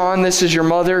said, "John, this is your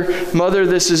mother. Mother,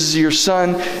 this is your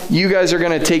son. You guys are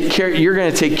going to take care. You're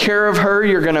going to take care of her.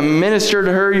 You're going to minister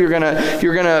to her. You're going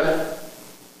to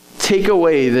take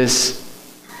away this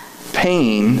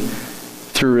pain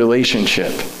through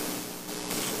relationship."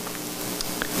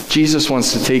 Jesus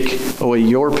wants to take away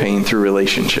your pain through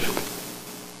relationship.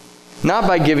 Not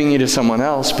by giving you to someone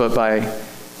else, but by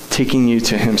taking you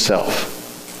to himself.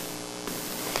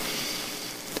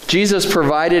 Jesus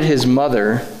provided his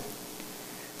mother.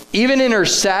 Even in her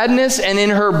sadness and in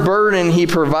her burden, he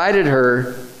provided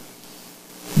her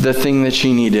the thing that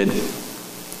she needed.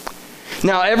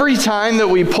 Now, every time that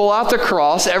we pull out the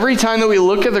cross, every time that we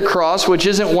look at the cross, which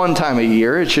isn't one time a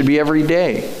year, it should be every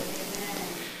day.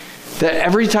 That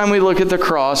every time we look at the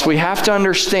cross, we have to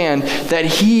understand that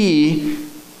he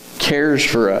cares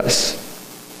for us.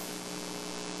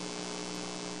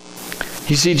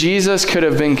 You see, Jesus could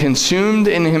have been consumed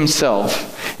in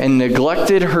himself and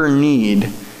neglected her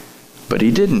need, but he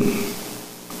didn't.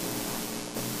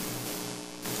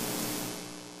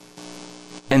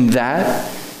 And that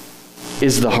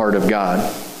is the heart of God.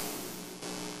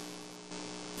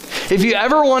 If you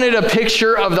ever wanted a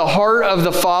picture of the heart of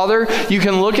the Father, you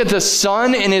can look at the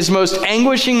Son in his most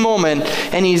anguishing moment,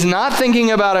 and he's not thinking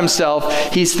about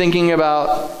himself, he's thinking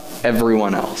about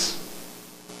everyone else.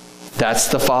 That's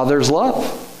the Father's love.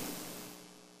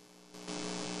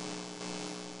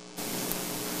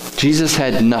 Jesus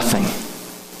had nothing.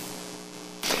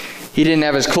 He didn't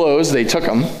have his clothes, they took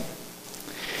them.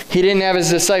 He didn't have his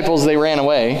disciples, they ran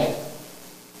away.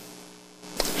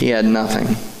 He had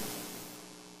nothing.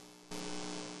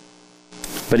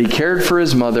 But he cared for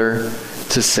his mother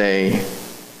to say,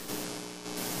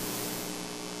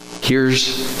 "Here's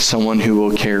someone who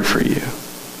will care for you."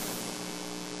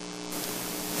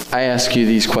 I ask you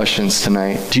these questions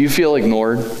tonight. Do you feel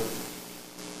ignored?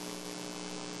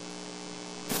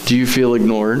 Do you feel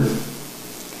ignored?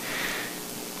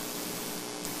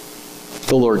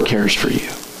 The Lord cares for you.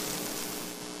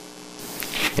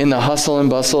 In the hustle and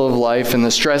bustle of life and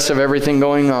the stress of everything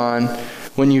going on,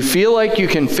 when you feel like you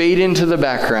can fade into the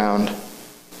background,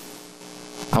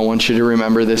 I want you to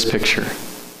remember this picture.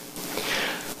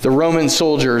 The Roman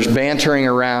soldiers bantering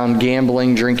around,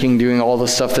 gambling, drinking, doing all the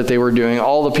stuff that they were doing.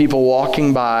 All the people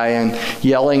walking by and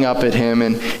yelling up at him.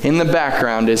 And in the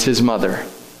background is his mother.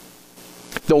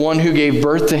 The one who gave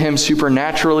birth to him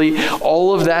supernaturally.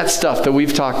 All of that stuff that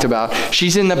we've talked about.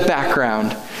 She's in the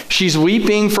background. She's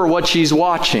weeping for what she's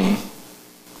watching.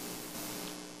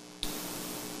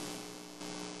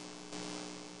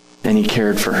 And he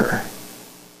cared for her.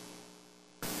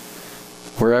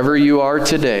 Wherever you are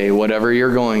today, whatever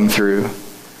you're going through,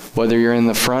 whether you're in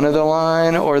the front of the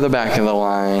line or the back of the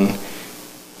line,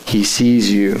 he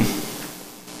sees you.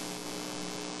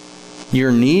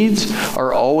 Your needs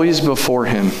are always before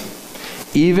him,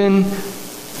 even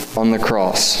on the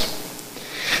cross.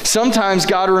 Sometimes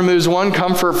God removes one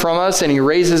comfort from us and he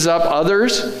raises up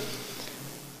others.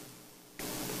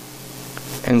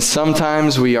 And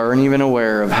sometimes we aren't even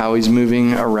aware of how he's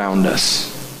moving around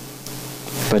us.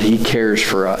 But he cares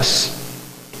for us.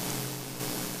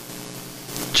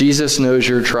 Jesus knows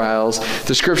your trials.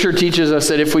 The scripture teaches us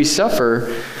that if we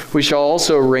suffer, we shall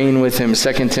also reign with him.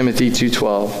 2 Timothy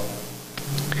 2:12.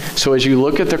 So as you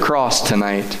look at the cross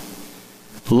tonight,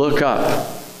 look up.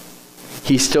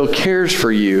 He still cares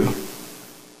for you,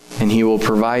 and he will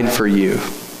provide for you.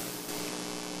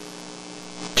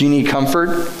 Do you need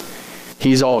comfort?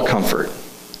 He's all comfort.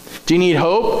 Do you need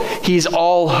hope? He's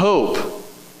all hope.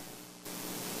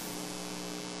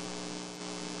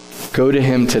 Go to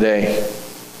him today.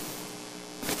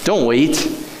 Don't wait.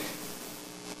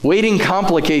 Waiting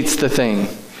complicates the thing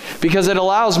because it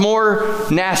allows more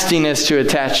nastiness to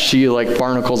attach to you like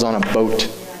barnacles on a boat.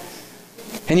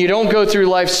 And you don't go through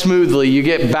life smoothly. You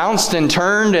get bounced and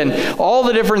turned and all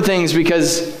the different things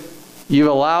because you've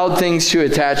allowed things to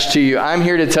attach to you. I'm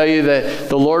here to tell you that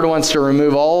the Lord wants to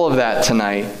remove all of that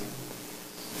tonight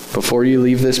before you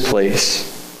leave this place.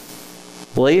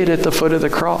 Lay it at the foot of the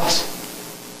cross.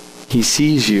 He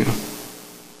sees you.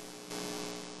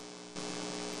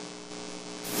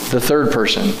 The third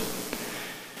person.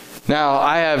 Now,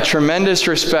 I have tremendous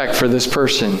respect for this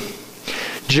person.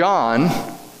 John,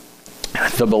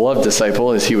 the beloved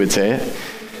disciple, as he would say it,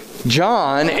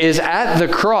 John is at the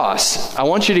cross. I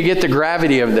want you to get the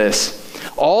gravity of this.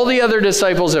 All the other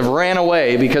disciples have ran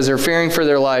away because they're fearing for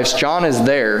their lives. John is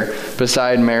there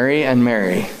beside Mary and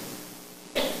Mary.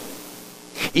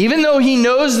 Even though he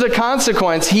knows the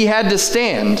consequence, he had to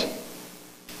stand.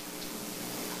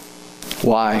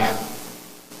 Why?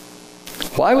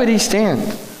 Why would he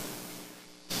stand?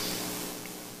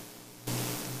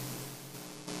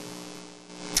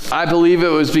 I believe it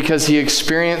was because he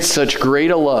experienced such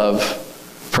great a love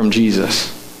from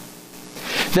Jesus.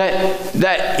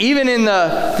 That even in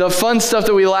the fun stuff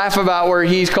that we laugh about where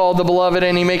he's called the beloved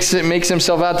and he makes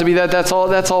himself out to be that's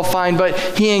all fine. But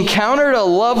he encountered a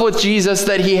love with Jesus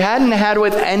that he hadn't had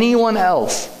with anyone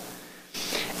else.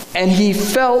 And he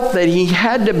felt that he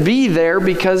had to be there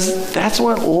because that's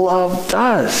what love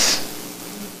does.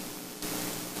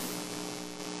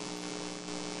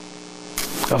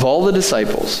 Of all the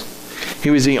disciples, he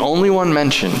was the only one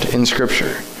mentioned in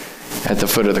Scripture at the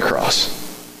foot of the cross.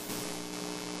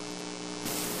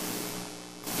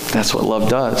 That's what love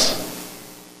does.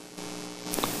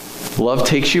 Love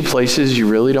takes you places you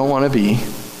really don't want to be.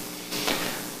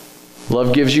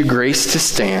 Love gives you grace to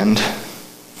stand.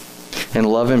 And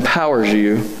love empowers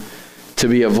you to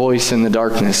be a voice in the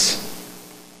darkness.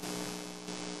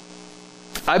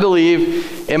 I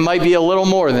believe it might be a little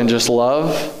more than just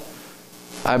love.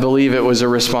 I believe it was a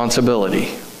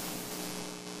responsibility.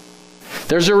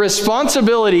 There's a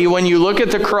responsibility when you look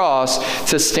at the cross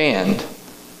to stand.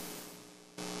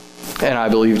 And I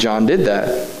believe John did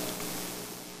that.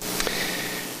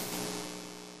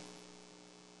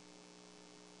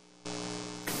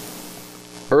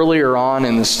 Earlier on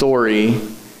in the story,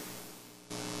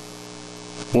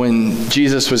 when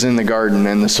Jesus was in the garden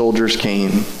and the soldiers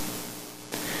came,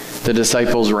 the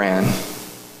disciples ran,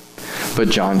 but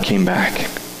John came back.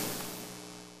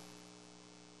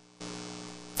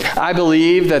 I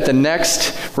believe that the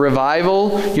next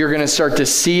revival, you're going to start to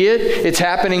see it. It's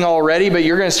happening already, but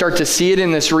you're going to start to see it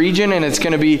in this region, and it's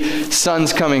going to be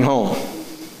sons coming home.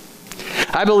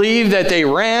 I believe that they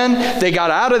ran, they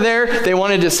got out of there, they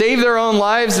wanted to save their own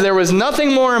lives. There was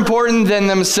nothing more important than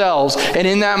themselves. And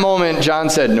in that moment, John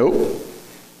said, nope,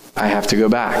 I have to go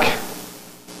back.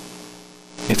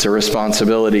 It's a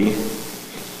responsibility.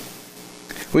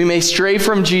 We may stray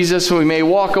from Jesus, we may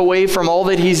walk away from all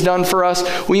that he's done for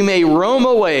us, we may roam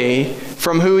away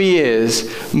from who he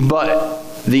is,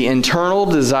 but the internal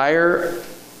desire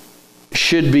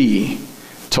should be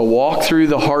to walk through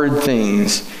the hard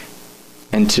things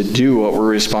and to do what we're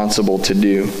responsible to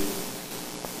do.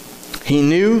 He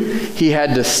knew he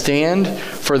had to stand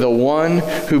for for the one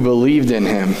who believed in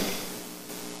him.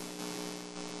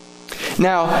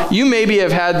 Now, you maybe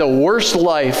have had the worst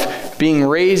life being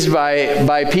raised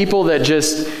by people that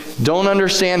just don't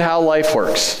understand how life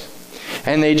works.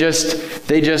 And you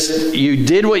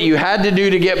did what you had to do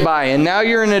to get by, and now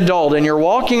you're an adult and you're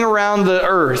walking around the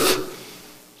earth.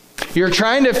 You're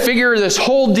trying to figure this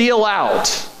whole deal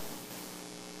out.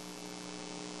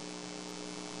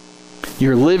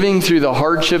 You're living through the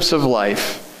hardships of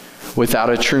life without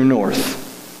a true north.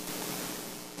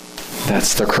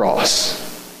 That's the cross.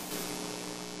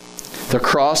 The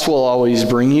cross will always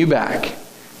bring you back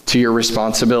to your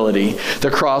responsibility.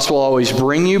 The cross will always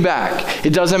bring you back. It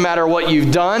doesn't matter what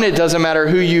you've done. It doesn't matter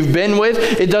who you've been with.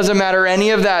 It doesn't matter any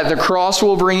of that. The cross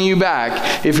will bring you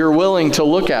back if you're willing to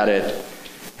look at it.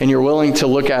 And you're willing to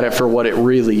look at it for what it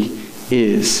really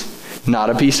is. Not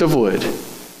a piece of wood,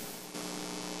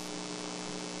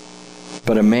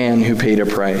 but a man who paid a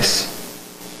price.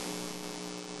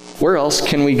 Where else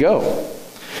can we go?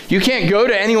 You can't go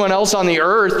to anyone else on the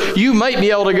earth. You might be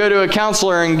able to go to a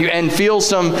counselor and feel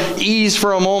some ease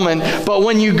for a moment, but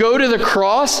when you go to the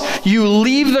cross, you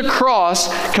leave the cross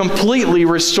completely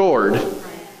restored.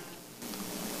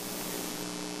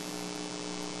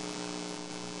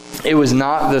 It was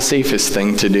not the safest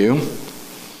thing to do.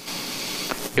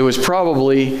 It was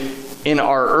probably, in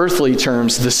our earthly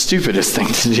terms, the stupidest thing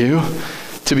to do,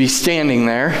 to be standing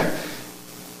there.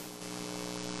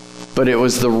 But it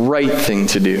was the right thing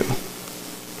to do.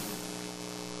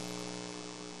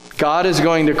 God is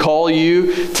going to call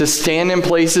you to stand in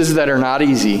places that are not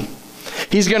easy.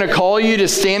 He's going to call you to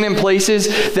stand in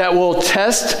places that will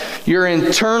test your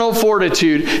internal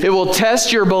fortitude. It will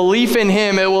test your belief in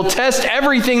Him. It will test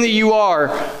everything that you are.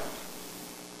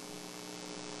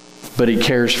 But He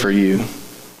cares for you.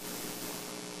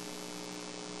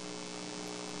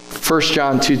 1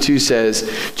 John 2:2 says,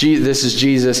 this is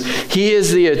Jesus, He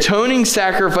is the atoning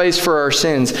sacrifice for our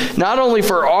sins, not only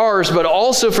for ours, but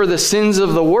also for the sins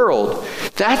of the world.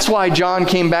 That's why John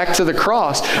came back to the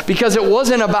cross, because it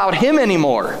wasn't about him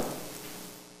anymore.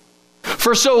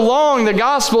 For so long, the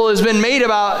gospel has been made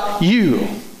about you.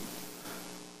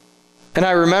 And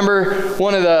I remember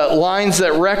one of the lines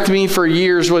that wrecked me for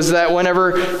years was that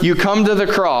whenever you come to the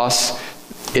cross,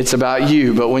 it's about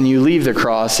you, but when you leave the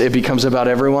cross, it becomes about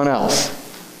everyone else.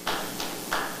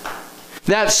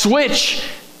 That switch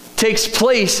takes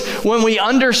place when we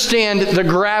understand the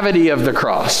gravity of the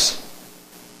cross.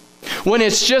 When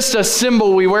it's just a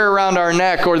symbol we wear around our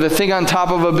neck or the thing on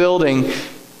top of a building,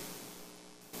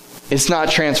 it's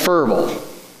not transferable.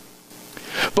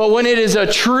 But when it is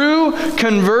a true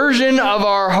conversion of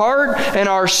our heart and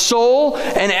our soul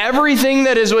and everything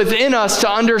that is within us to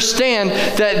understand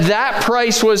that that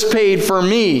price was paid for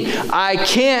me, I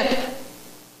can't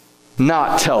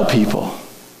not tell people.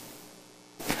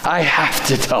 I have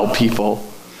to tell people.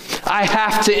 I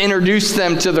have to introduce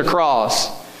them to the cross.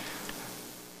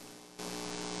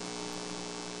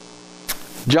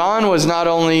 John was not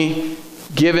only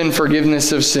given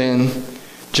forgiveness of sin,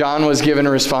 John was given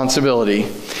a responsibility.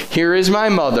 Here is my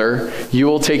mother. You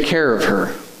will take care of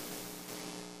her.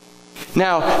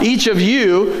 Now, each of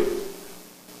you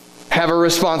have a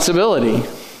responsibility.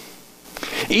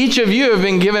 Each of you have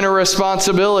been given a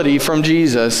responsibility from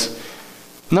Jesus.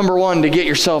 Number one, to get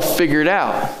yourself figured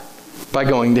out by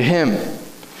going to Him.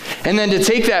 And then to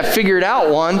take that figured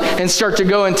out one and start to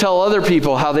go and tell other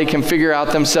people how they can figure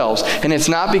out themselves. And it's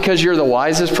not because you're the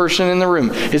wisest person in the room.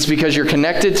 It's because you're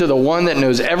connected to the one that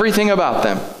knows everything about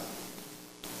them.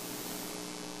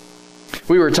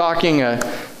 We were talking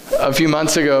a few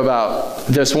months ago about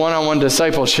this one-on-one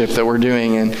discipleship that we're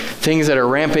doing and things that are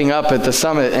ramping up at the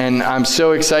summit. And I'm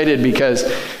so excited because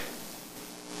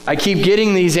I keep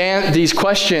getting these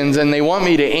questions and they want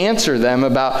me to answer them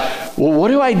about, well, what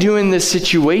do I do in this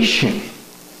situation?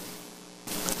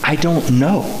 I don't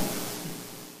know.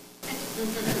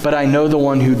 But I know the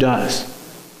one who does.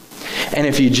 And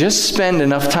if you just spend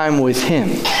enough time with Him,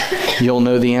 you'll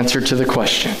know the answer to the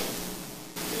question.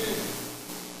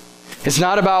 It's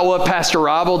not about what Pastor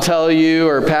Rob will tell you,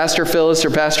 or Pastor Phyllis, or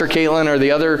Pastor Caitlin, or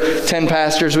the other 10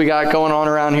 pastors we got going on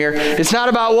around here. It's not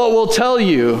about what we'll tell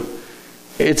you.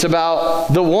 It's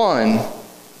about the one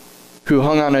who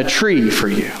hung on a tree for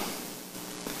you.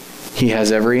 He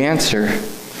has every answer,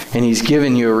 and He's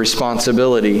given you a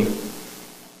responsibility.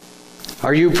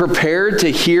 Are you prepared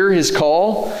to hear His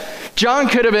call? John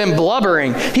could have been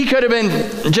blubbering. He could have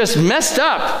been just messed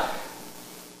up.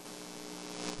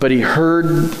 But he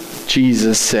heard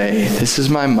Jesus say, "This is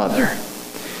my mother.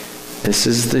 This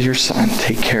is your son.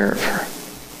 Take care of her."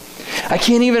 I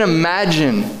can't even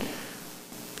imagine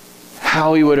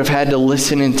how he would have had to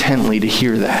listen intently to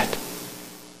hear that.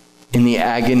 in the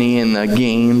agony and the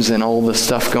games and all the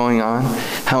stuff going on,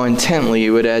 how intently he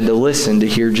would have had to listen to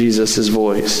hear Jesus'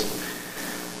 voice.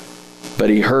 But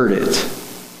he heard it.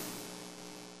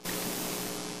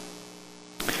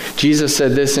 Jesus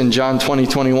said this in John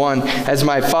 20:21, "As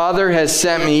my Father has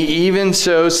sent me, even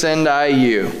so send I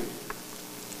you."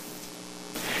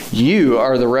 You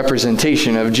are the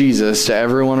representation of Jesus to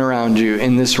everyone around you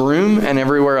in this room and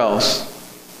everywhere else.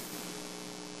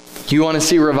 You want to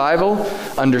see revival?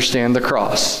 Understand the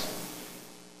cross.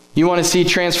 You want to see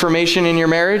transformation in your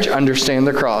marriage? Understand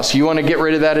the cross. You want to get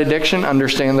rid of that addiction?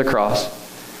 Understand the cross.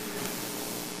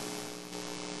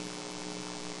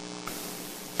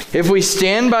 If we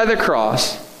stand by the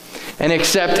cross and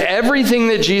accept everything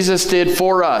that Jesus did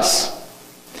for us,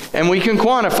 and we can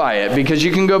quantify it because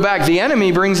you can go back. The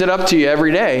enemy brings it up to you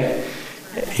every day.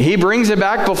 He brings it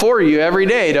back before you every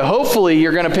day to hopefully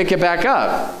you're going to pick it back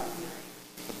up.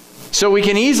 So we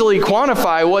can easily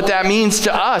quantify what that means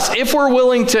to us if we're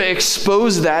willing to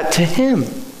expose that to him.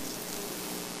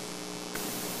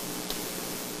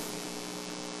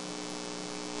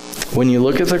 When you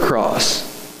look at the cross,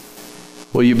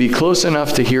 will you be close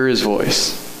enough to hear his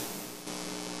voice?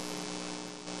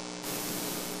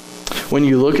 When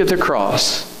you look at the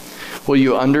cross, will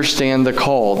you understand the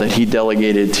call that he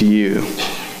delegated to you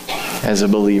as a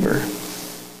believer?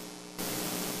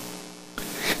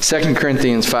 2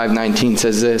 Corinthians 5:19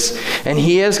 says this, "And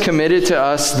he has committed to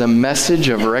us the message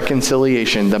of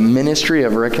reconciliation," the ministry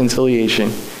of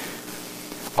reconciliation.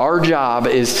 Our job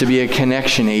is to be a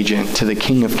connection agent to the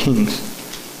King of Kings.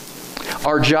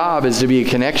 Our job is to be a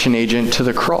connection agent to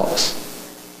the cross.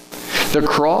 The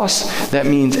cross that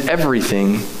means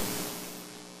everything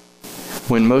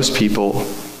when most people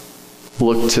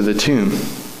look to the tomb.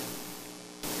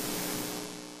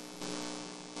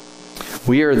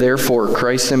 We are therefore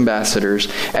Christ's ambassadors,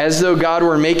 as though God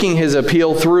were making his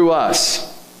appeal through us.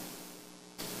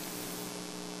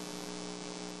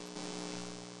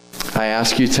 I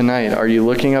ask you tonight, are you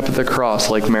looking up at the cross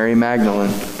like Mary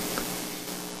Magdalene,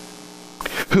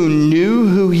 who knew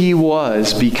who he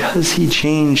was because he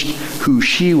changed who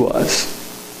she was?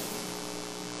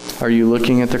 Are you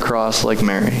looking at the cross like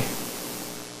Mary?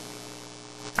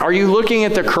 Are you looking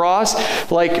at the cross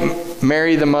like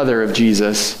Mary, the mother of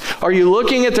Jesus? Are you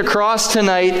looking at the cross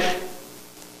tonight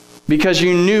because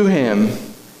you knew him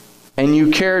and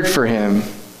you cared for him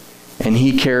and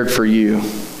he cared for you?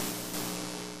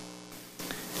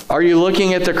 Are you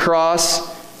looking at the cross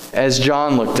as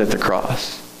John looked at the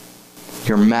cross?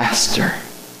 Your master.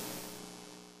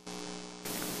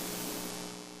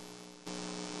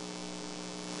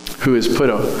 Who has put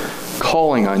a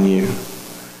calling on you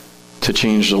to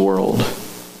change the world.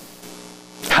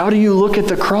 How do you look at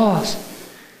the cross?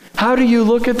 How do you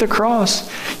look at the cross?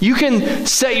 You can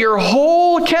set your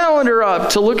whole calendar up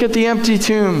to look at the empty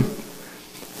tomb.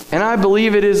 And I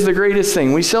believe it is the greatest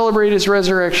thing. We celebrate his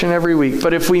resurrection every week.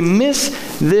 But if we miss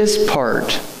this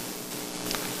part,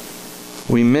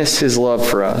 we miss his love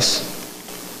for us.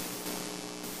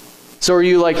 So are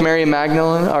you like Mary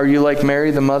Magdalene? Are you like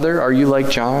Mary the mother? Are you like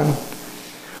John?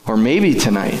 Or maybe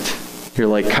tonight, you're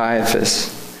like Caiaphas,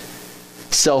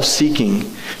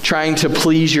 self-seeking, trying to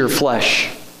please your flesh,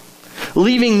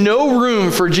 leaving no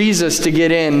room for Jesus to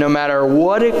get in no matter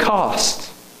what it cost.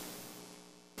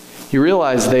 You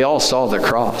realize they all saw the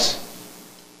cross.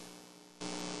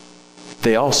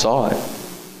 They all saw it.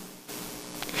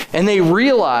 And they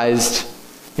realized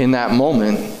in that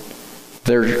moment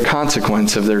their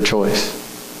consequence of their choice.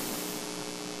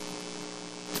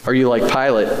 Are you like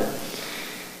Pilate?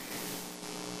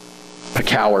 A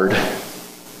coward.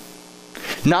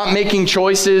 Not making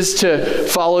choices to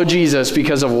follow Jesus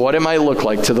because of what it might look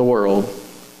like to the world.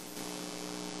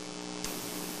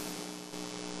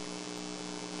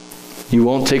 You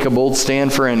won't take a bold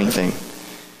stand for anything.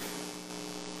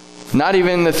 Not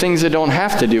even the things that don't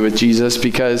have to do with Jesus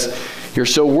because you're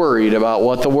so worried about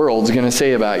what the world's going to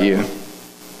say about you.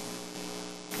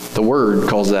 The Word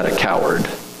calls that a coward.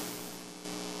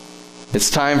 It's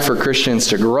time for Christians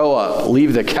to grow up,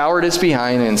 leave the cowardice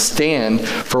behind, and stand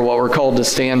for what we're called to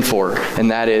stand for,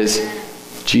 and that is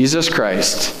Jesus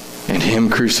Christ and him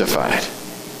crucified.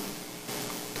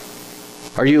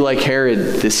 Are you like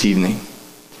Herod this evening?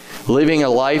 Living a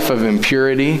life of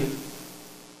impurity?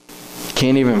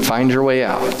 Can't even find your way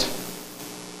out.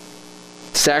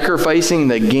 Sacrificing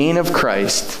the gain of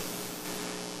Christ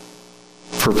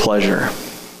for pleasure.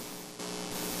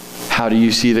 How do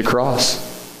you see the cross?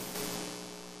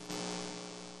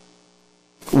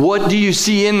 What do you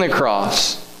see in the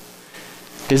cross?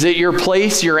 Is it your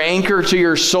place, your anchor to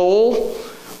your soul,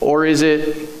 or is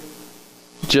it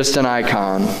just an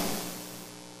icon?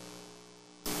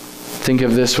 Think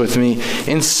of this with me.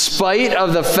 In spite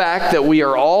of the fact that we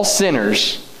are all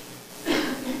sinners,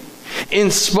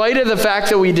 in spite of the fact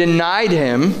that we denied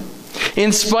him,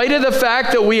 in spite of the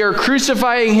fact that we are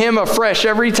crucifying him afresh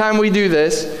every time we do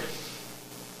this,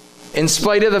 in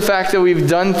spite of the fact that we've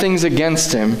done things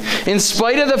against him, in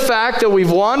spite of the fact that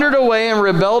we've wandered away and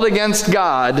rebelled against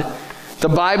God, the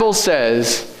Bible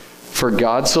says, "For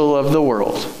God so loved the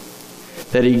world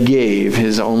that he gave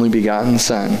his only begotten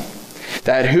Son,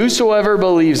 that whosoever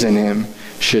believes in him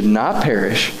should not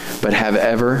perish, but have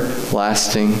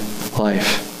everlasting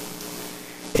life."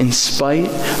 In spite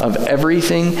of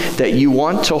everything that you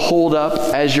want to hold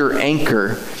up as your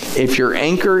anchor, if your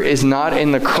anchor is not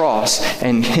in the cross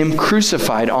and him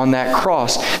crucified on that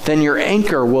cross, then your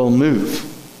anchor will move.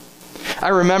 I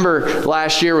remember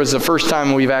last year was the first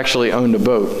time we've actually owned a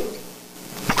boat.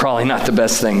 Probably not the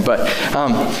best thing, but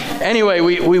anyway,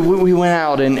 we went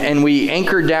out and we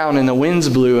anchored down and the winds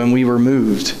blew and we were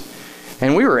moved.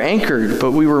 And we were anchored,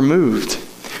 but we were moved.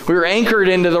 We were anchored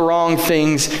into the wrong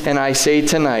things, and I say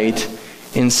tonight,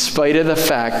 in spite of the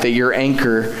fact that your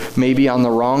anchor may be on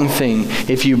the wrong thing,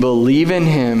 if you believe in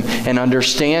him and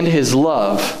understand his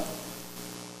love,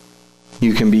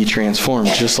 you can be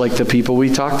transformed, just like the people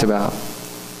we talked about.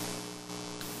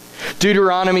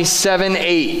 Deuteronomy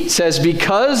 7:8 says,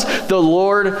 "Because the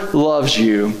Lord loves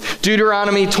you."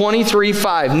 Deuteronomy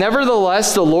 23:5,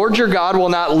 "Nevertheless, the Lord your God will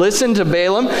not listen to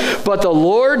Balaam, but the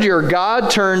Lord your God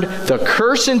turned the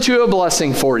curse into a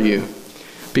blessing for you,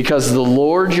 because the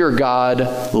Lord your God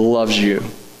loves you."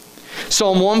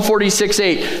 Psalm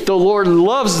 146:8, "The Lord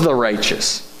loves the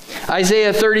righteous."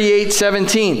 Isaiah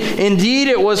 38:17, "Indeed,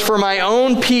 it was for my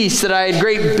own peace that I had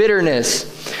great bitterness.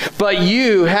 But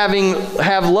you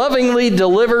have lovingly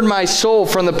delivered my soul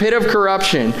from the pit of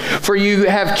corruption, for you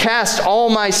have cast all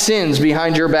my sins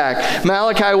behind your back."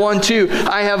 Malachi 1:2,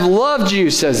 "I have loved you,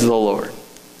 says the Lord."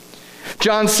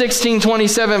 John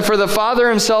 16:27, "For the Father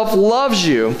himself loves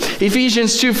you."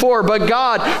 Ephesians 2:4, "But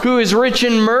God, who is rich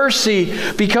in mercy,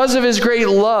 because of his great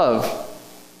love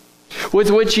with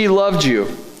which he loved you,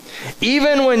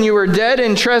 even when you were dead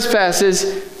in trespasses,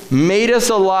 made us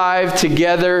alive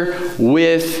together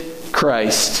with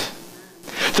Christ."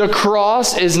 The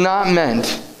cross is not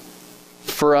meant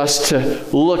for us to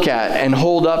look at and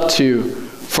hold up to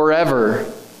forever,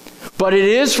 but it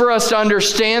is for us to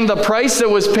understand the price that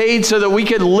was paid so that we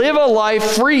could live a life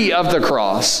free of the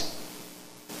cross.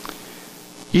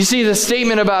 You see, the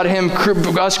statement about him,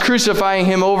 us crucifying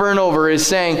him over and over, is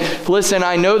saying, listen,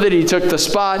 I know that he took the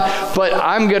spot, but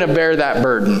I'm going to bear that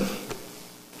burden.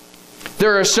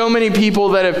 There are so many people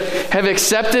that have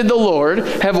accepted the Lord,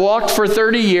 have walked for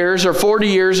 30 years or 40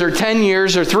 years or 10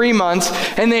 years or 3 months,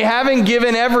 and they haven't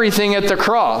given everything at the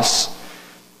cross.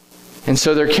 And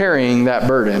so they're carrying that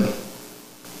burden.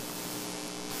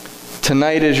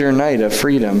 Tonight is your night of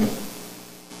freedom.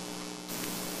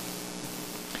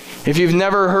 If you've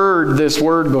never heard this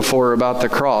word before about the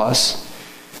cross,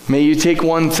 may you take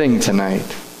one thing tonight.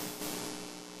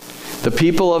 The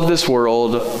people of this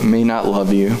world may not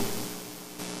love you,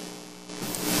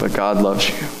 but God loves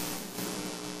you.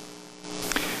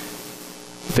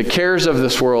 The cares of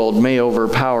this world may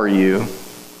overpower you,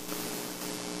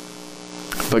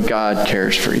 but God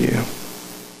cares for you.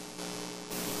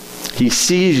 He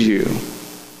sees you.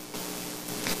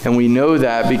 And we know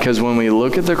that because when we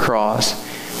look at the cross,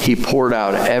 he poured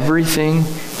out everything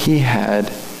he had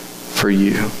for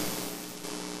you.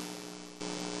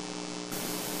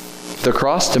 The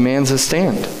cross demands a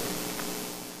stand.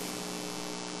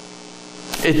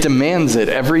 It demands it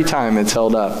every time it's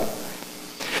held up.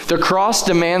 The cross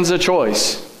demands a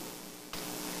choice.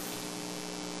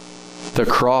 The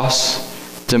cross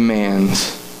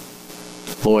demands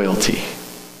loyalty.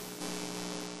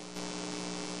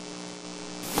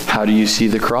 How do you see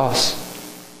the cross?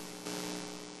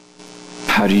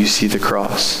 How do you see the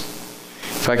cross?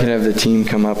 If I could have the team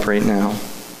come up right now.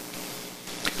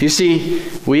 You see,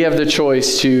 we have the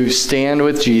choice to stand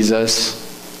with Jesus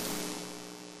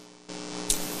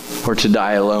or to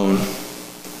die alone.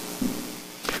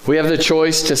 We have the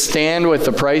choice to stand with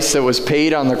the price that was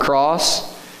paid on the cross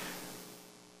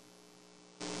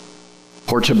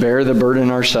or to bear the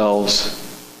burden ourselves.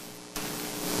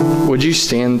 Would you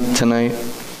stand tonight?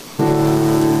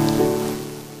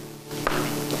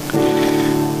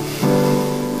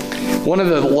 One of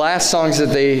the last songs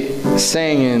that they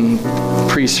sang in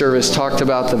pre-service talked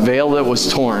about the veil that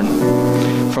was torn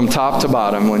from top to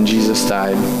bottom when Jesus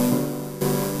died.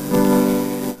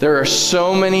 There are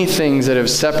so many things that have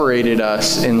separated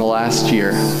us in the last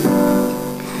year.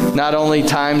 Not only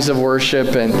times of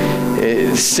worship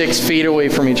and 6 feet away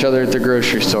from each other at the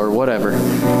grocery store, whatever.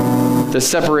 The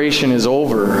separation is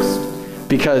over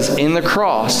because in the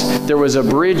cross, there was a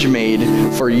bridge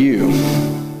made for you.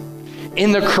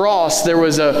 In the cross, there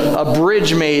was a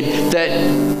bridge made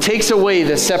that takes away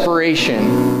the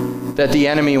separation that the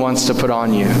enemy wants to put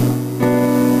on you.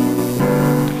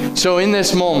 So in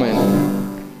this moment,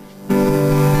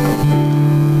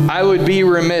 I would be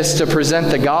remiss to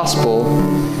present the gospel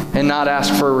and not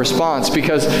ask for a response,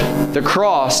 because the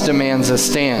cross demands a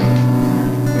stand.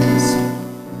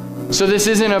 So this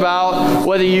isn't about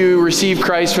whether you received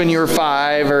Christ when you were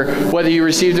 5 or whether you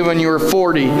received him when you were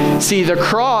 40. See, the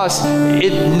cross,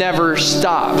 it never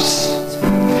stops.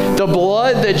 The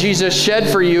blood that Jesus shed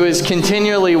for you is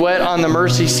continually wet on the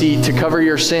mercy seat to cover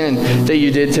your sin that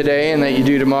you did today and that you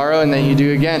do tomorrow and that you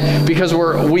do again, because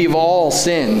we've all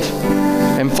sinned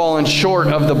and fallen short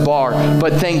of the bar.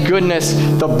 But thank goodness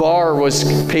the bar was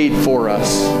paid for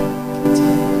us.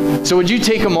 So would you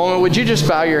take a moment? Would you just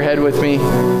bow your head with me?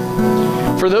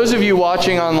 For those of you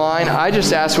watching online, I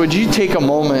just ask, would you take a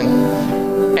moment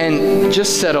and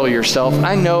just settle yourself?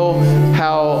 I know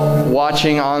how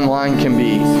watching online can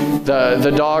be.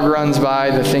 The dog runs by,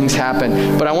 the things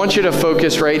happen. But I want you to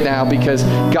focus right now, because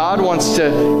God wants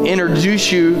to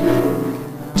introduce you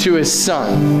to his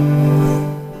Son.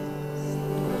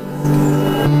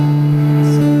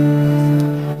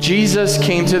 Jesus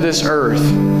came to this earth.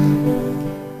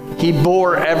 He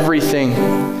bore everything.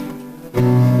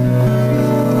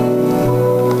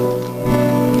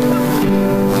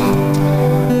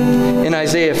 In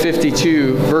Isaiah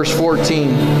 52, verse 14,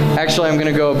 actually I'm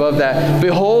going to go above that.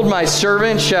 Behold, my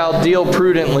servant shall deal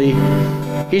prudently.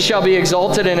 He shall be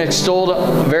exalted and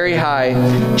extolled very high.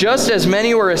 Just as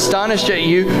many were astonished at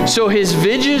you, so his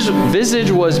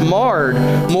visage was marred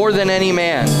more than any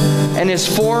man, and his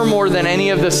form more than any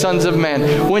of the sons of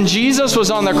men. When Jesus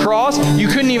was on the cross, you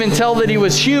couldn't even tell that he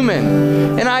was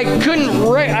human. And I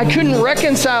couldn't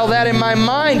reconcile that in my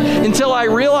mind until I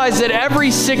realized that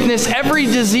every sickness, every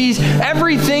disease,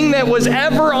 everything that was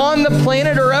ever on the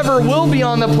planet or ever will be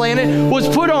on the planet was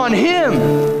put on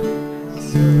him.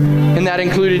 And that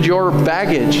included your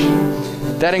baggage.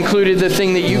 That included the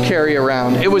thing that you carry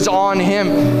around. It was on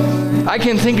him. I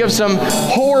can think of some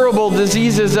horrible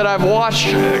diseases that I've watched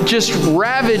just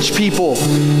ravage people.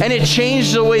 And it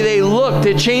changed the way they looked.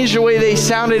 It changed the way they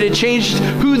sounded. It changed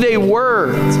who they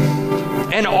were.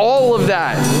 And all of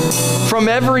that, from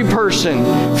every person,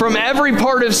 from every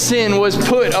part of sin, was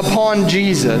put upon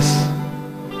Jesus.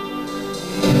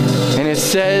 And it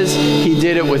says he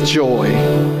did it with joy.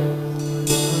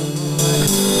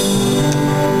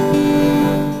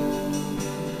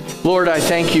 Lord, I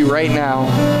thank you right now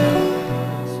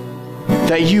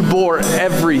that you bore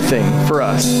everything for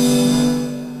us.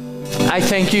 I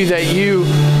thank you that you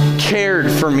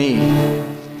cared for me.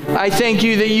 I thank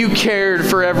you that you cared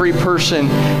for every person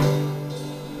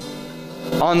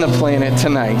on the planet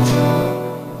tonight.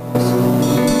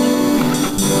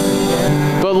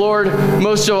 But Lord,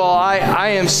 most of all, I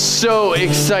am so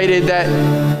excited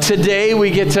that today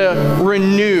we get to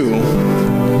renew.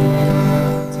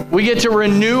 We get to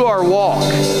renew our walk.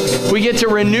 We get to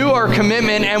renew our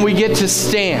commitment, and we get to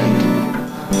stand.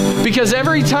 Because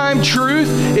every time truth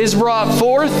is brought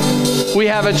forth, we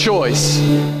have a choice.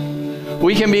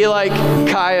 We can be like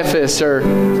Caiaphas or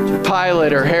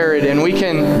Pilate or Herod, and we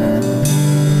can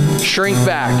shrink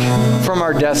back from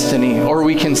our destiny, or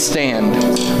we can stand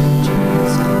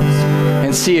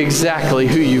and see exactly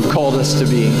who you've called us to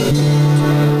be.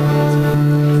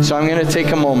 So I'm going to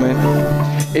take a moment.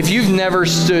 If you've never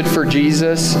stood for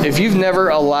Jesus, if you've never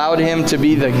allowed him to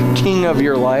be the king of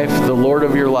your life, the Lord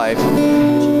of your life,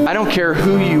 I don't care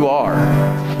who you are.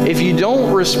 If you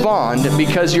don't respond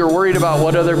because you're worried about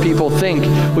what other people think,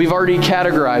 we've already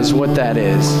categorized what that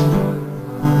is.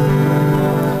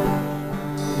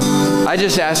 I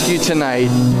just ask you tonight,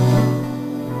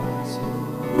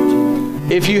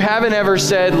 if you haven't ever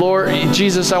said, Lord,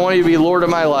 Jesus, I want you to be Lord of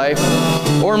my life,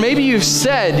 or maybe you've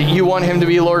said you want him to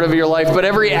be Lord of your life, but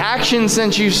every action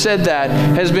since you've said that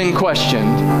has been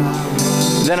questioned,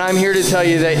 then I'm here to tell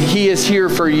you that he is here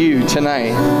for you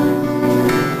tonight.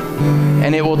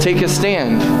 And it will take a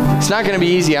stand. It's not going to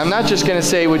be easy. I'm not just going to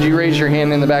say, would you raise your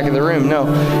hand in the back of the room? No.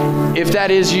 If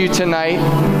that is you tonight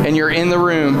and you're in the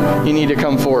room, you need to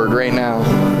come forward right now.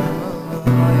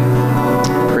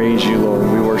 Praise you, Lord.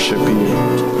 We worship you.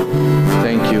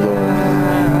 Thank you, Lord.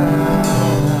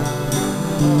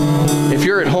 If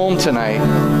you're at home tonight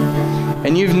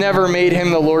and you've never made him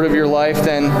the Lord of your life,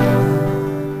 then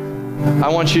I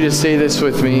want you to say this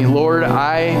with me. Lord,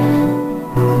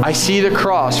 I see the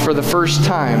cross for the first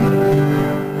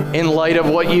time. in light of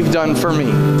what you've done for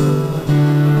me.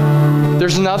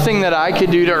 There's nothing that I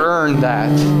could do to earn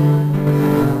that.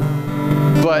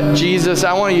 But Jesus,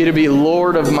 I want you to be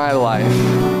Lord of my life.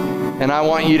 And I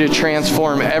want you to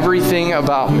transform everything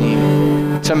about me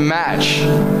to match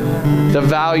the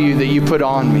value that you put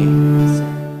on me.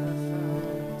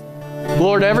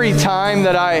 Lord, every time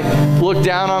that I look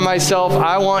down on myself,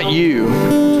 I want you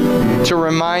to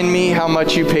remind me how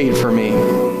much you paid for me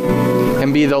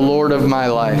and be the Lord of my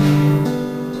life.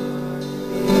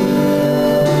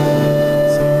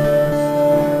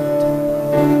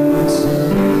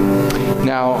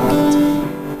 Now,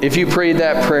 if you prayed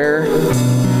that prayer,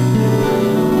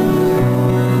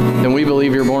 then we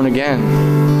believe you're born again.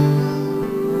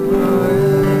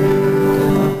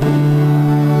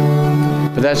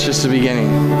 But that's just the beginning.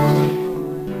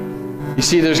 You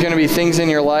see, there's going to be things in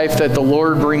your life that the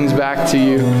Lord brings back to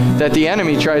you that the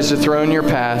enemy tries to throw in your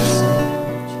path,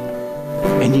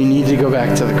 and you need to go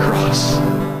back to the cross.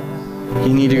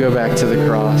 You need to go back to the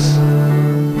cross.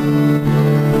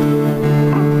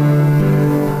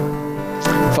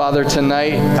 Father,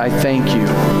 tonight, I thank you.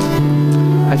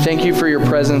 I thank you for your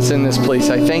presence in this place.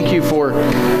 I thank you for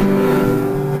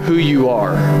who you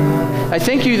are. I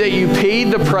thank you that you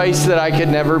paid the price that I could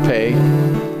never pay,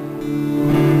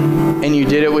 and you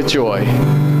did it with joy.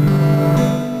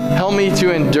 Help me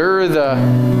to endure the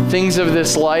things of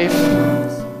this life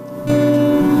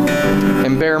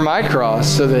and bear my cross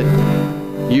so that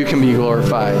you can be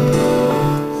glorified.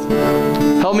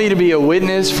 Help me to be a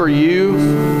witness for you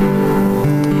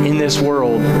in this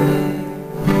world.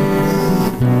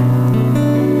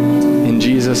 In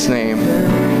Jesus' name,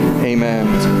 amen.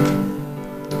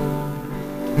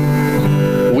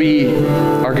 We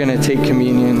are going to take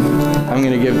communion. I'm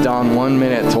going to give Don 1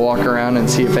 minute to walk around and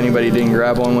see if anybody didn't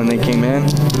grab one when they came in.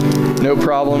 No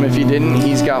problem if you didn't.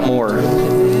 He's got more.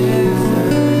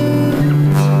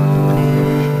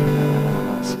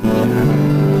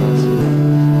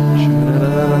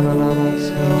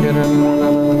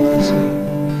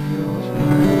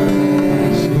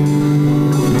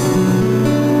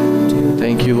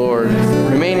 Thank you, Lord.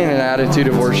 Remain in an attitude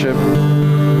of worship.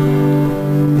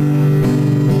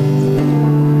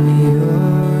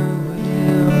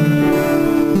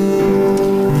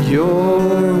 Your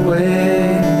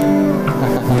way.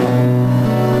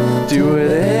 Do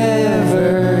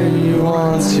whatever you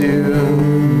want to.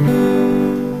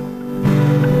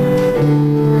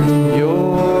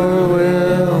 Your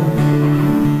will.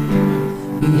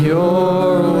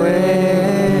 Your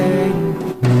way.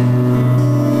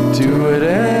 Do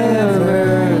whatever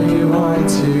you want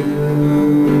to.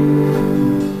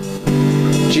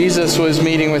 Jesus was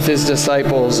meeting with his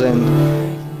disciples, and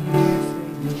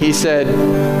he said,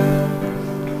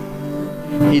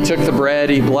 he took the bread,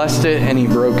 he blessed it, and he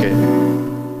broke it.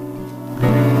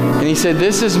 And he said,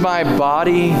 this is my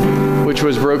body which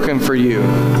was broken for you.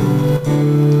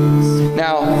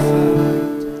 Now,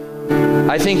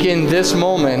 I think in this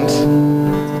moment,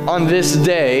 on this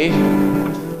day,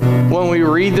 when we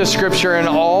read the scripture and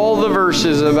all the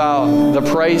verses about the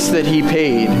price that he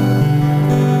paid,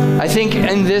 I think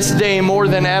in this day more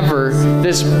than ever,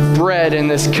 this bread and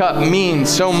this cup means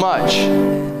so much.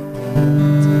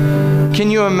 Can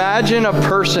you imagine a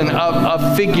person,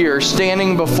 a figure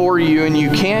standing before you and you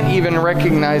can't even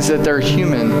recognize that they're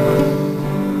human?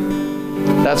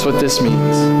 That's what this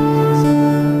means.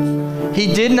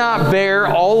 He did not bear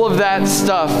all of that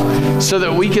stuff so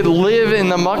that we could live in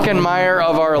the muck and mire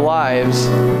of our lives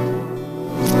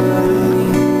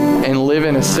and live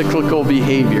in a cyclical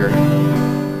behavior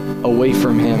away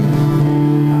from him.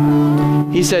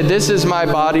 He said, this is my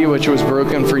body which was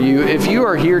broken for you. If you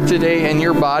are here today and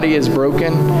your body is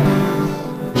broken,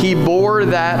 he bore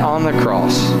that on the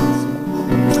cross.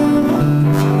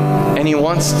 And he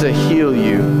wants to heal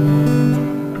you.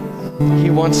 He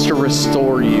wants to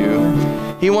restore you.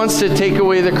 He wants to take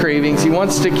away the cravings. He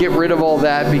wants to get rid of all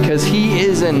that because he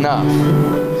is enough.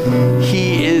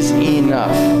 He is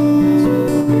enough.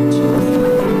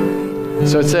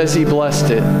 So it says he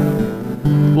blessed it.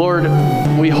 Lord,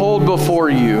 we hold before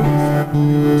you.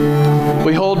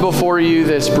 We hold before you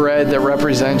this bread that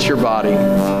represents your body.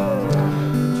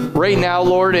 Right now,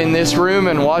 Lord, in this room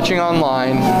and watching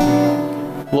online,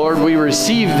 Lord, we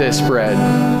receive this bread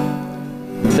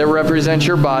that represents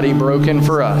your body broken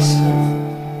for us.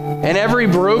 And every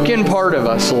broken part of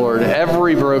us, Lord,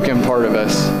 every broken part of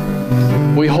us,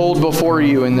 we hold before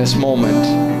you in this moment.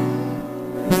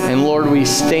 And Lord, we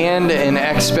stand in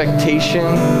expectation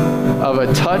of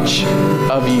a touch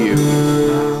of you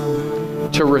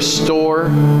to restore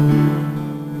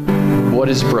what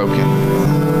is broken.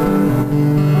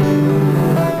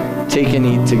 Take and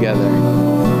eat together.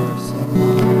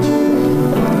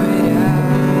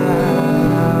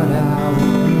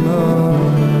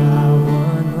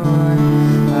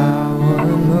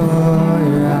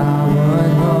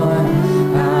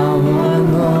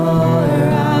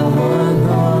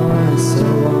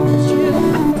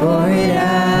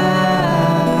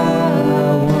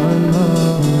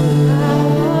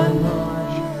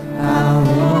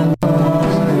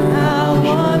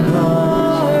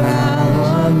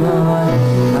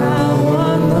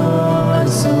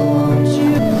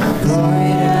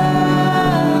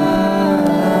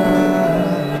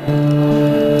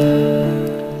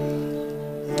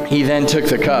 then took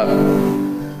the cup.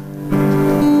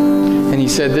 And he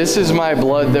said, "This is my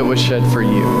blood that was shed for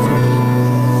you."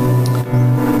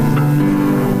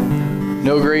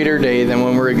 No greater day than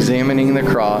when we're examining the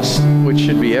cross, which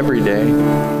should be every day,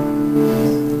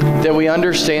 that we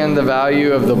understand the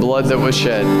value of the blood that was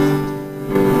shed.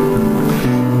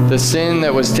 The sin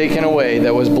that was taken away,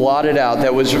 that was blotted out,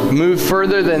 that was moved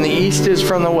further than the east is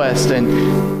from the west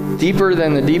and deeper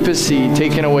than the deepest sea,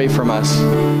 taken away from us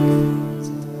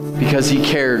because he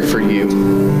cared for you.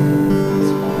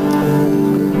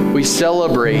 We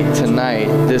celebrate tonight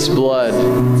this blood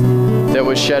that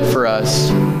was shed for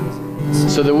us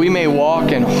so that we may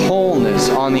walk in wholeness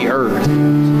on the earth,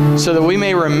 so that we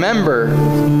may remember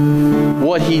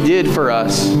what he did for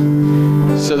us,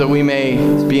 so that we may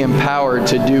be empowered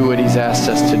to do what he's asked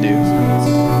us to do.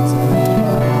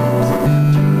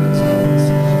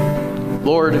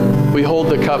 Lord, we hold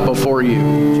the cup before you.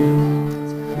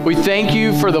 We thank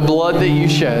you for the blood that you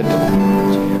shed.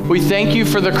 We thank you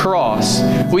for the cross.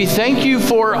 We thank you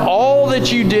for all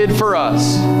that you did for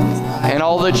us and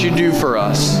all that you do for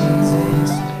us.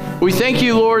 We thank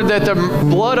you, Lord, that the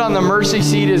blood on the mercy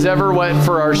seat is ever wet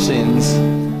for our sins.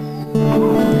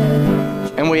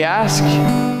 And we ask,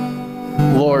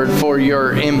 Lord, for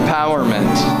your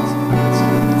empowerment.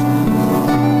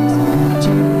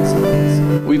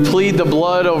 We plead the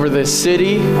blood over this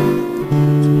city,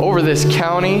 over this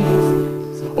county,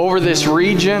 over this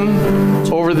region,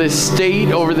 over this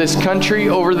state, over this country,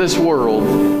 over this world,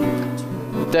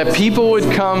 that people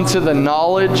would come to the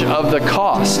knowledge of the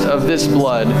cost of this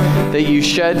blood that you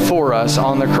shed for us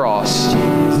on the cross.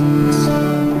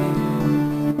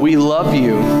 We love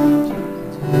you.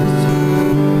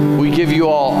 We give you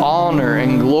all honor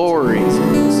and glory.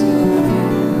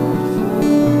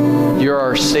 You're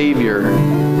our Savior,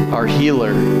 our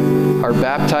healer, our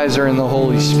baptizer in the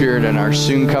Holy Spirit, and our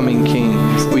soon-coming King.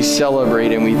 We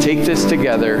celebrate and we take this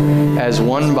together as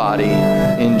one body.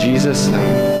 In Jesus'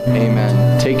 name,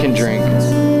 amen. Take and drink.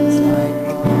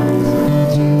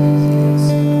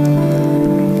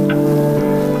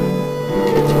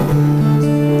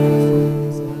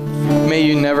 May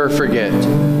you never forget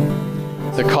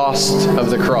the cost of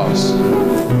the cross.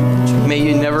 May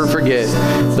you never forget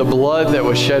the blood that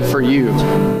was shed for you.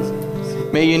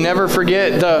 May you never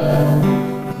forget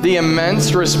the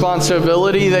immense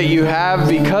responsibility that you have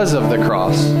because of the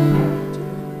cross.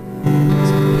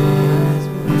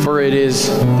 For it is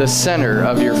the center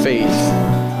of your faith.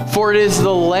 For it is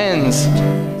the lens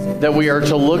that we are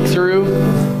to look through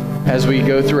as we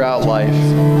go throughout life.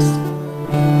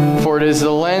 For it is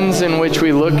the lens in which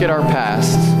we look at our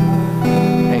past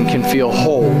and can feel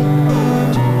whole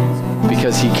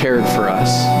because he cared for us.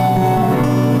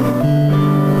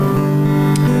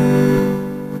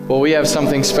 Well, we have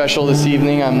something special this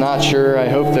evening. I'm not sure. I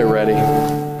hope they're ready.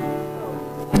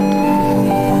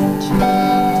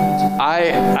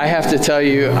 I have to tell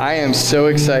you, I am so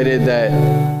excited that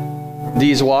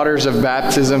these waters of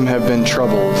baptism have been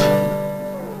troubled.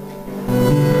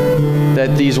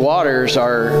 That these waters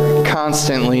are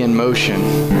constantly in motion.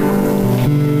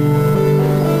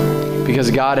 Because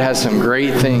God has some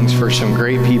great things for some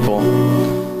great people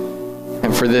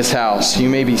and for this house. You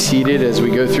may be seated as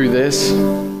we go through this.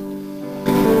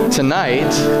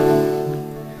 Tonight,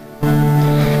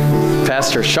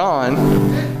 Pastor Sean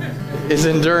is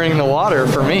enduring the water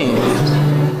for me.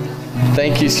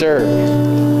 Thank you, sir.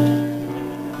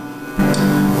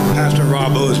 Pastor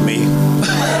Rob owes me.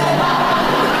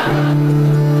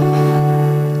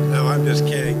 No, I'm just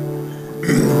kidding.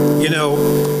 You know,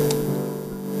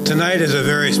 tonight is a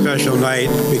very special night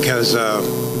because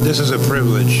this is a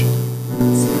privilege.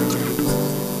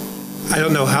 I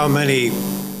don't know how many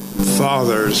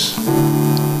fathers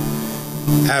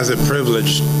have the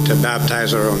privilege to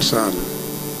baptize their own son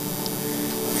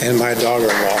and my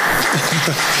daughter-in-law.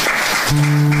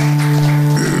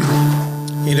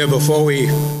 You know, before we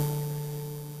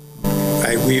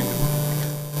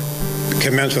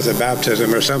commence with the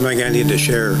baptism, or something I need to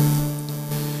share.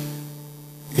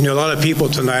 You know, a lot of people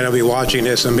tonight will be watching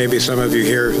this, and maybe some of you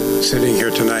here, sitting here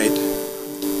tonight,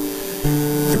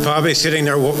 you're probably sitting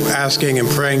there asking and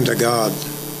praying to God,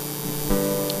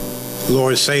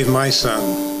 Lord, save my son,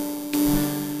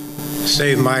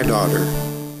 save my daughter,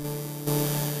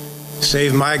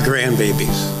 save my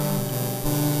grandbabies.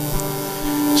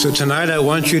 So tonight I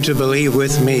want you to believe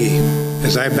with me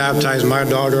as I baptize my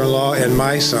daughter-in-law and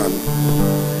my son.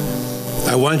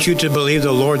 I want you to believe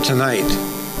the Lord tonight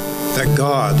that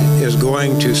God is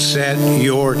going to set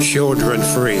your children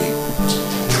free.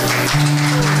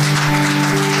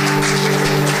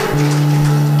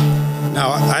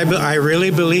 Now, I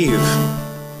really believe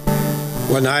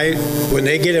when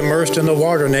they get immersed in the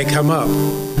water and they come up,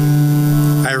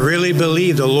 I really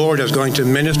believe the Lord is going to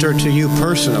minister to you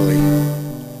personally.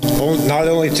 Not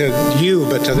only to you,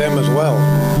 but to them as well.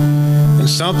 And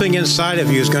something inside of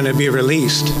you is going to be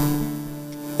released.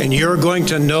 And you're going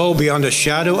to know beyond a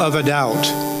shadow of a doubt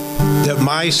that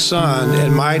my son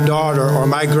and my daughter or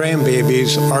my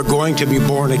grandbabies are going to be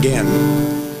born again.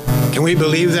 Can we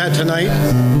believe that tonight?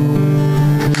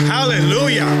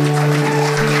 Hallelujah!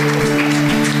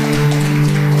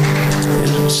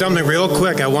 Something real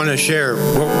quick I want to share.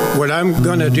 What I'm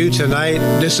going to do tonight,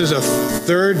 this is a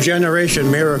third generation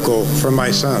miracle for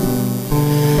my son.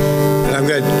 And I'm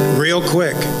going to, real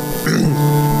quick.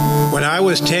 When I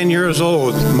was 10 years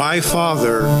old, my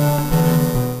father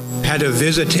had a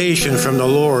visitation from the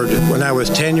Lord when I was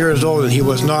 10 years old, and he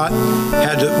was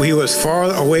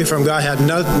far away from God, had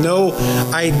no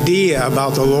idea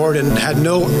about the Lord, and had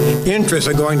no interest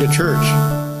in going to church.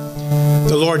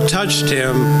 The Lord touched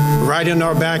him right in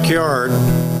our backyard,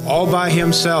 all by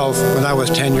himself, when I was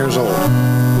 10 years old.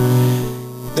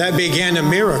 That began a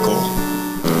miracle.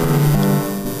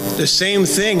 The same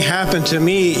thing happened to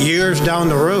me years down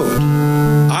the road.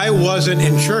 I wasn't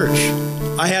in church.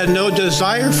 I had no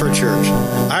desire for church.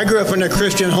 I grew up in a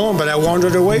Christian home, but I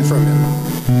wandered away from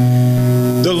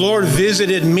Him. The Lord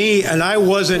visited me, and I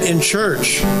wasn't in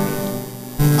church.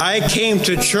 I came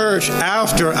to church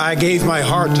after I gave my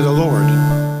heart to the Lord.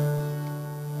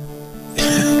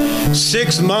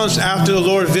 6 months after the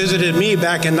Lord visited me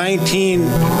back in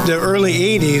the early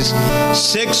 80s,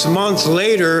 6 months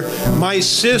later, my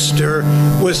sister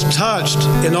was touched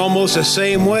in almost the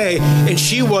same way, and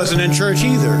she wasn't in church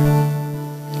either.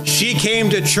 She came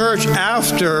to church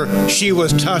after she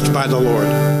was touched by the Lord.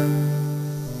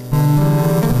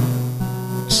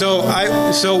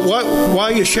 Why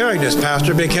are you sharing this,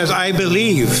 Pastor? Because I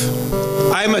believe.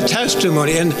 I'm a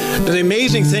testimony. And the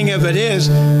amazing thing of it is,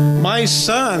 my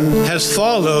son has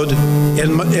followed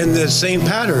in the same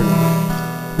pattern.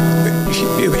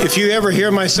 If you ever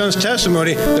hear my son's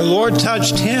testimony, the Lord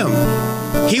touched him.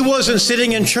 He wasn't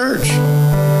sitting in church.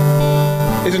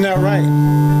 Isn't that right?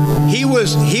 He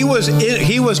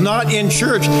was not in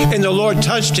church, and the Lord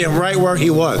touched him right where he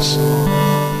was.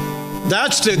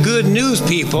 That's the good news,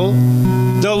 people.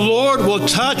 The Lord will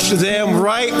touch them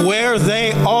right where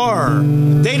they are.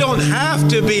 They don't have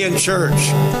to be in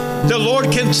church. The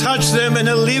Lord can touch them in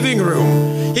a living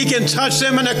room. He can touch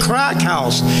them in a crack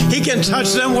house. He can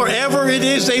touch them wherever it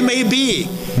is they may be.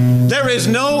 There is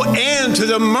no end to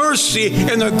the mercy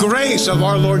and the grace of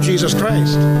our Lord Jesus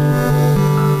Christ.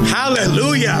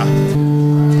 Hallelujah.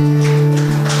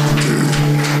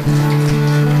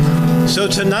 So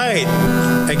tonight,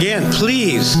 again,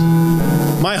 please,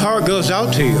 my heart goes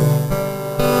out to you.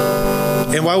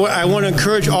 And I want to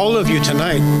encourage all of you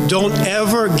tonight, don't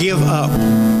ever give up.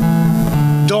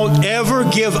 Don't ever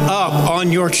give up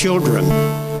on your children.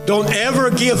 Don't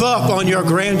ever give up on your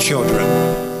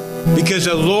grandchildren. Because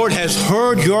the Lord has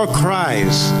heard your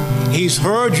cries. He's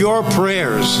heard your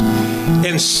prayers.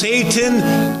 And Satan,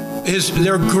 his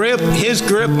grip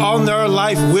on their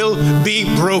life will be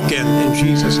broken in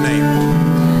Jesus' name.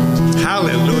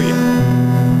 Hallelujah.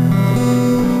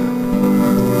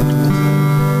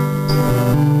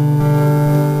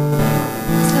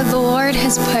 So the Lord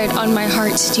has put on my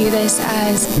heart to do this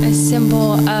as a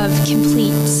symbol of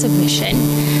complete submission,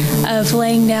 of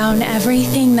laying down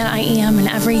everything that I am and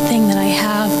everything that I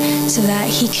have so that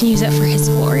He can use it for His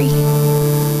glory.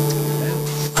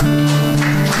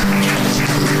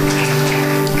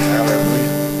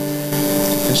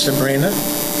 Sabrina,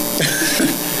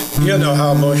 you don't know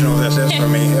how emotional this is for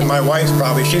me. And my wife's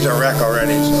she's a wreck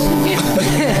already. So.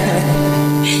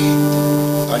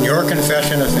 On your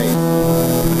confession of faith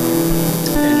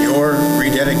and your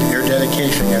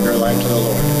dedication of your life to the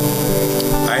Lord,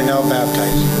 I now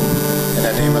baptize you in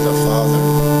the name of the Father,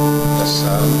 the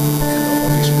Son, and the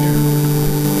Holy Spirit.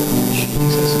 In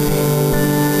Jesus' name.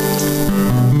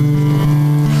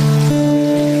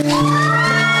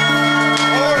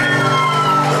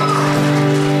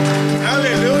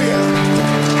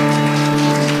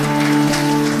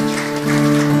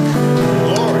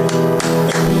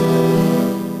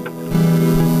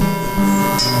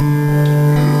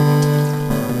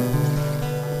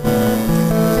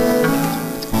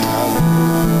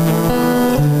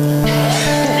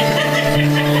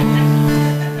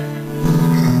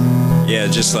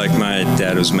 Just like my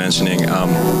dad was mentioning,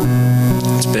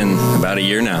 it's been about a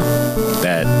year now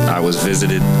that I was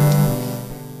visited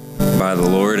by the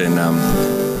Lord, and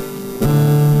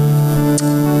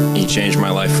He changed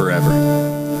my life forever.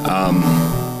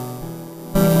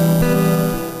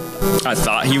 I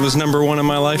thought he was number one in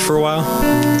my life for a while,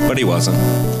 but he wasn't.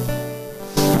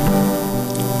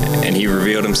 And he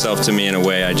revealed himself to me in a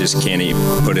way I just can't even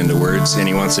put into words. And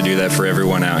he wants to do that for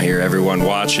everyone out here, everyone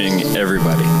watching,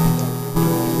 everybody.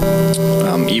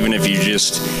 Even if you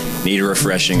just need a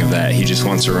refreshing of that, he just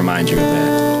wants to remind you of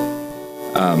that.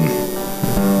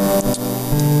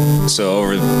 So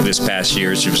over this past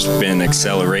year, it's just been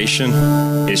acceleration.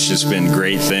 It's just been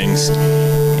great things.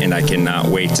 And I cannot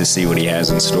wait to see what he has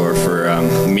in store for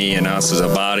me and us as a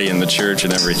body and the church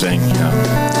and everything.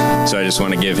 So I just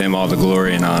want to give him all the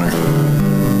glory and honor.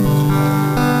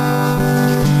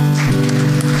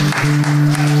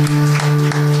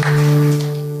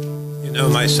 You know,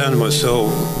 my son was so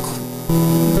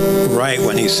right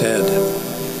when he said,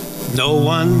 no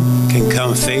one can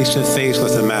come face to face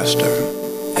with the master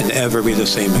and ever be the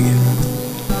same again.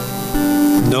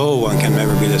 No one can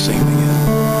ever be the same again.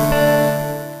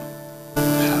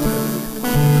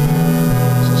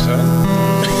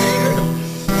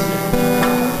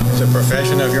 It's a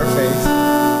profession of your faith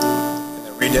and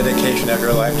a rededication of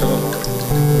your life to the Lord.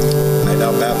 I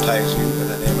now baptize you in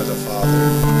the name of the Father,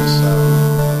 the Son, and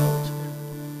the Holy Spirit.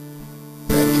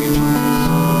 Thank you, Jesus.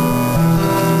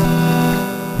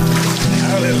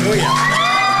 Hallelujah.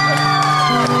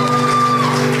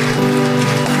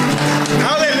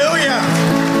 Hallelujah.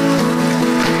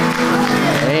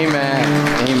 Amen.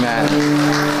 Amen.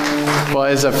 Well,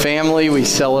 as a family, we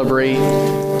celebrate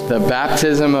the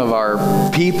baptism of our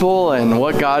people and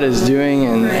what God is doing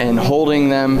and holding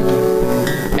them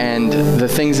and the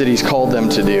things that he's called them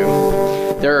to do.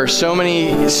 There are so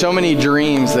many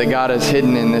dreams that God has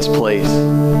hidden in this place,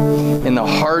 in the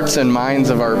hearts and minds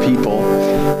of our people.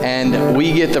 And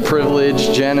we get the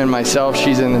privilege, Jen and myself,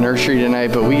 she's in the nursery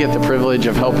tonight, but we get the privilege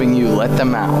of helping you let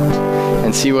them out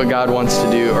and see what God wants to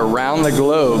do around the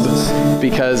globe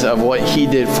because of what he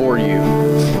did for you.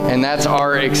 And that's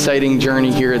our exciting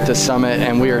journey here at the summit,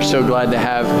 and we are so glad to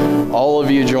have all of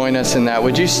you join us in that.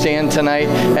 Would you stand tonight?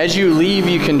 As you leave,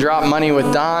 you can drop money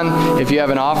with Don. If you have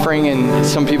an offering, and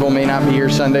some people may not be here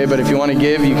Sunday, but if you want to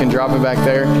give, you can drop it back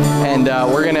there. And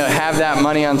we're going to have that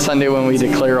money on Sunday when we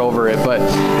declare over it. But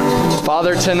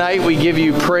Father, tonight we give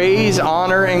you praise,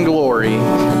 honor, and glory.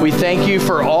 We thank you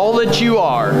for all that you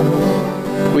are.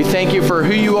 We thank you for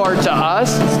who you are to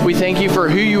us. We thank you for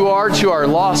who you are to our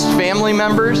lost family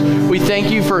members. We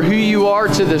thank you for who you are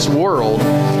to this world.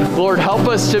 Lord, help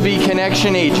us to be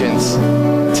connection agents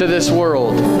to this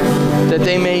world, that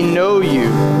they may know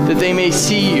you, that they may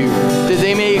see you, that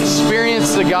they may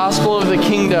experience the gospel of the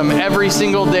kingdom every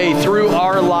single day through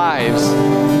our lives,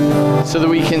 so that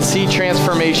we can see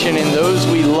transformation in those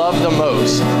we love the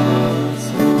most.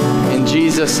 In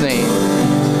Jesus' name,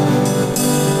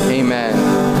 amen.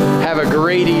 Have a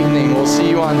great evening. We'll see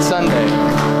you on Sunday.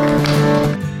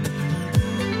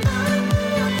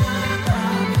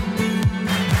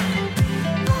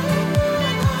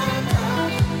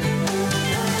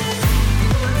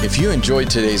 If you enjoyed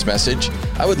today's message,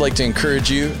 I would like to encourage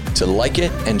you to like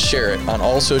it and share it on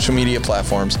all social media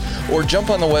platforms, or jump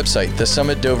on the website,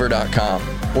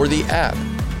 thesummitdover.com, or the app,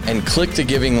 and click the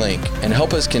giving link and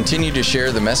help us continue to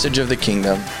share the message of the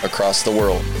kingdom across the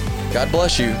world. God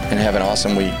bless you and have an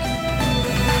awesome week.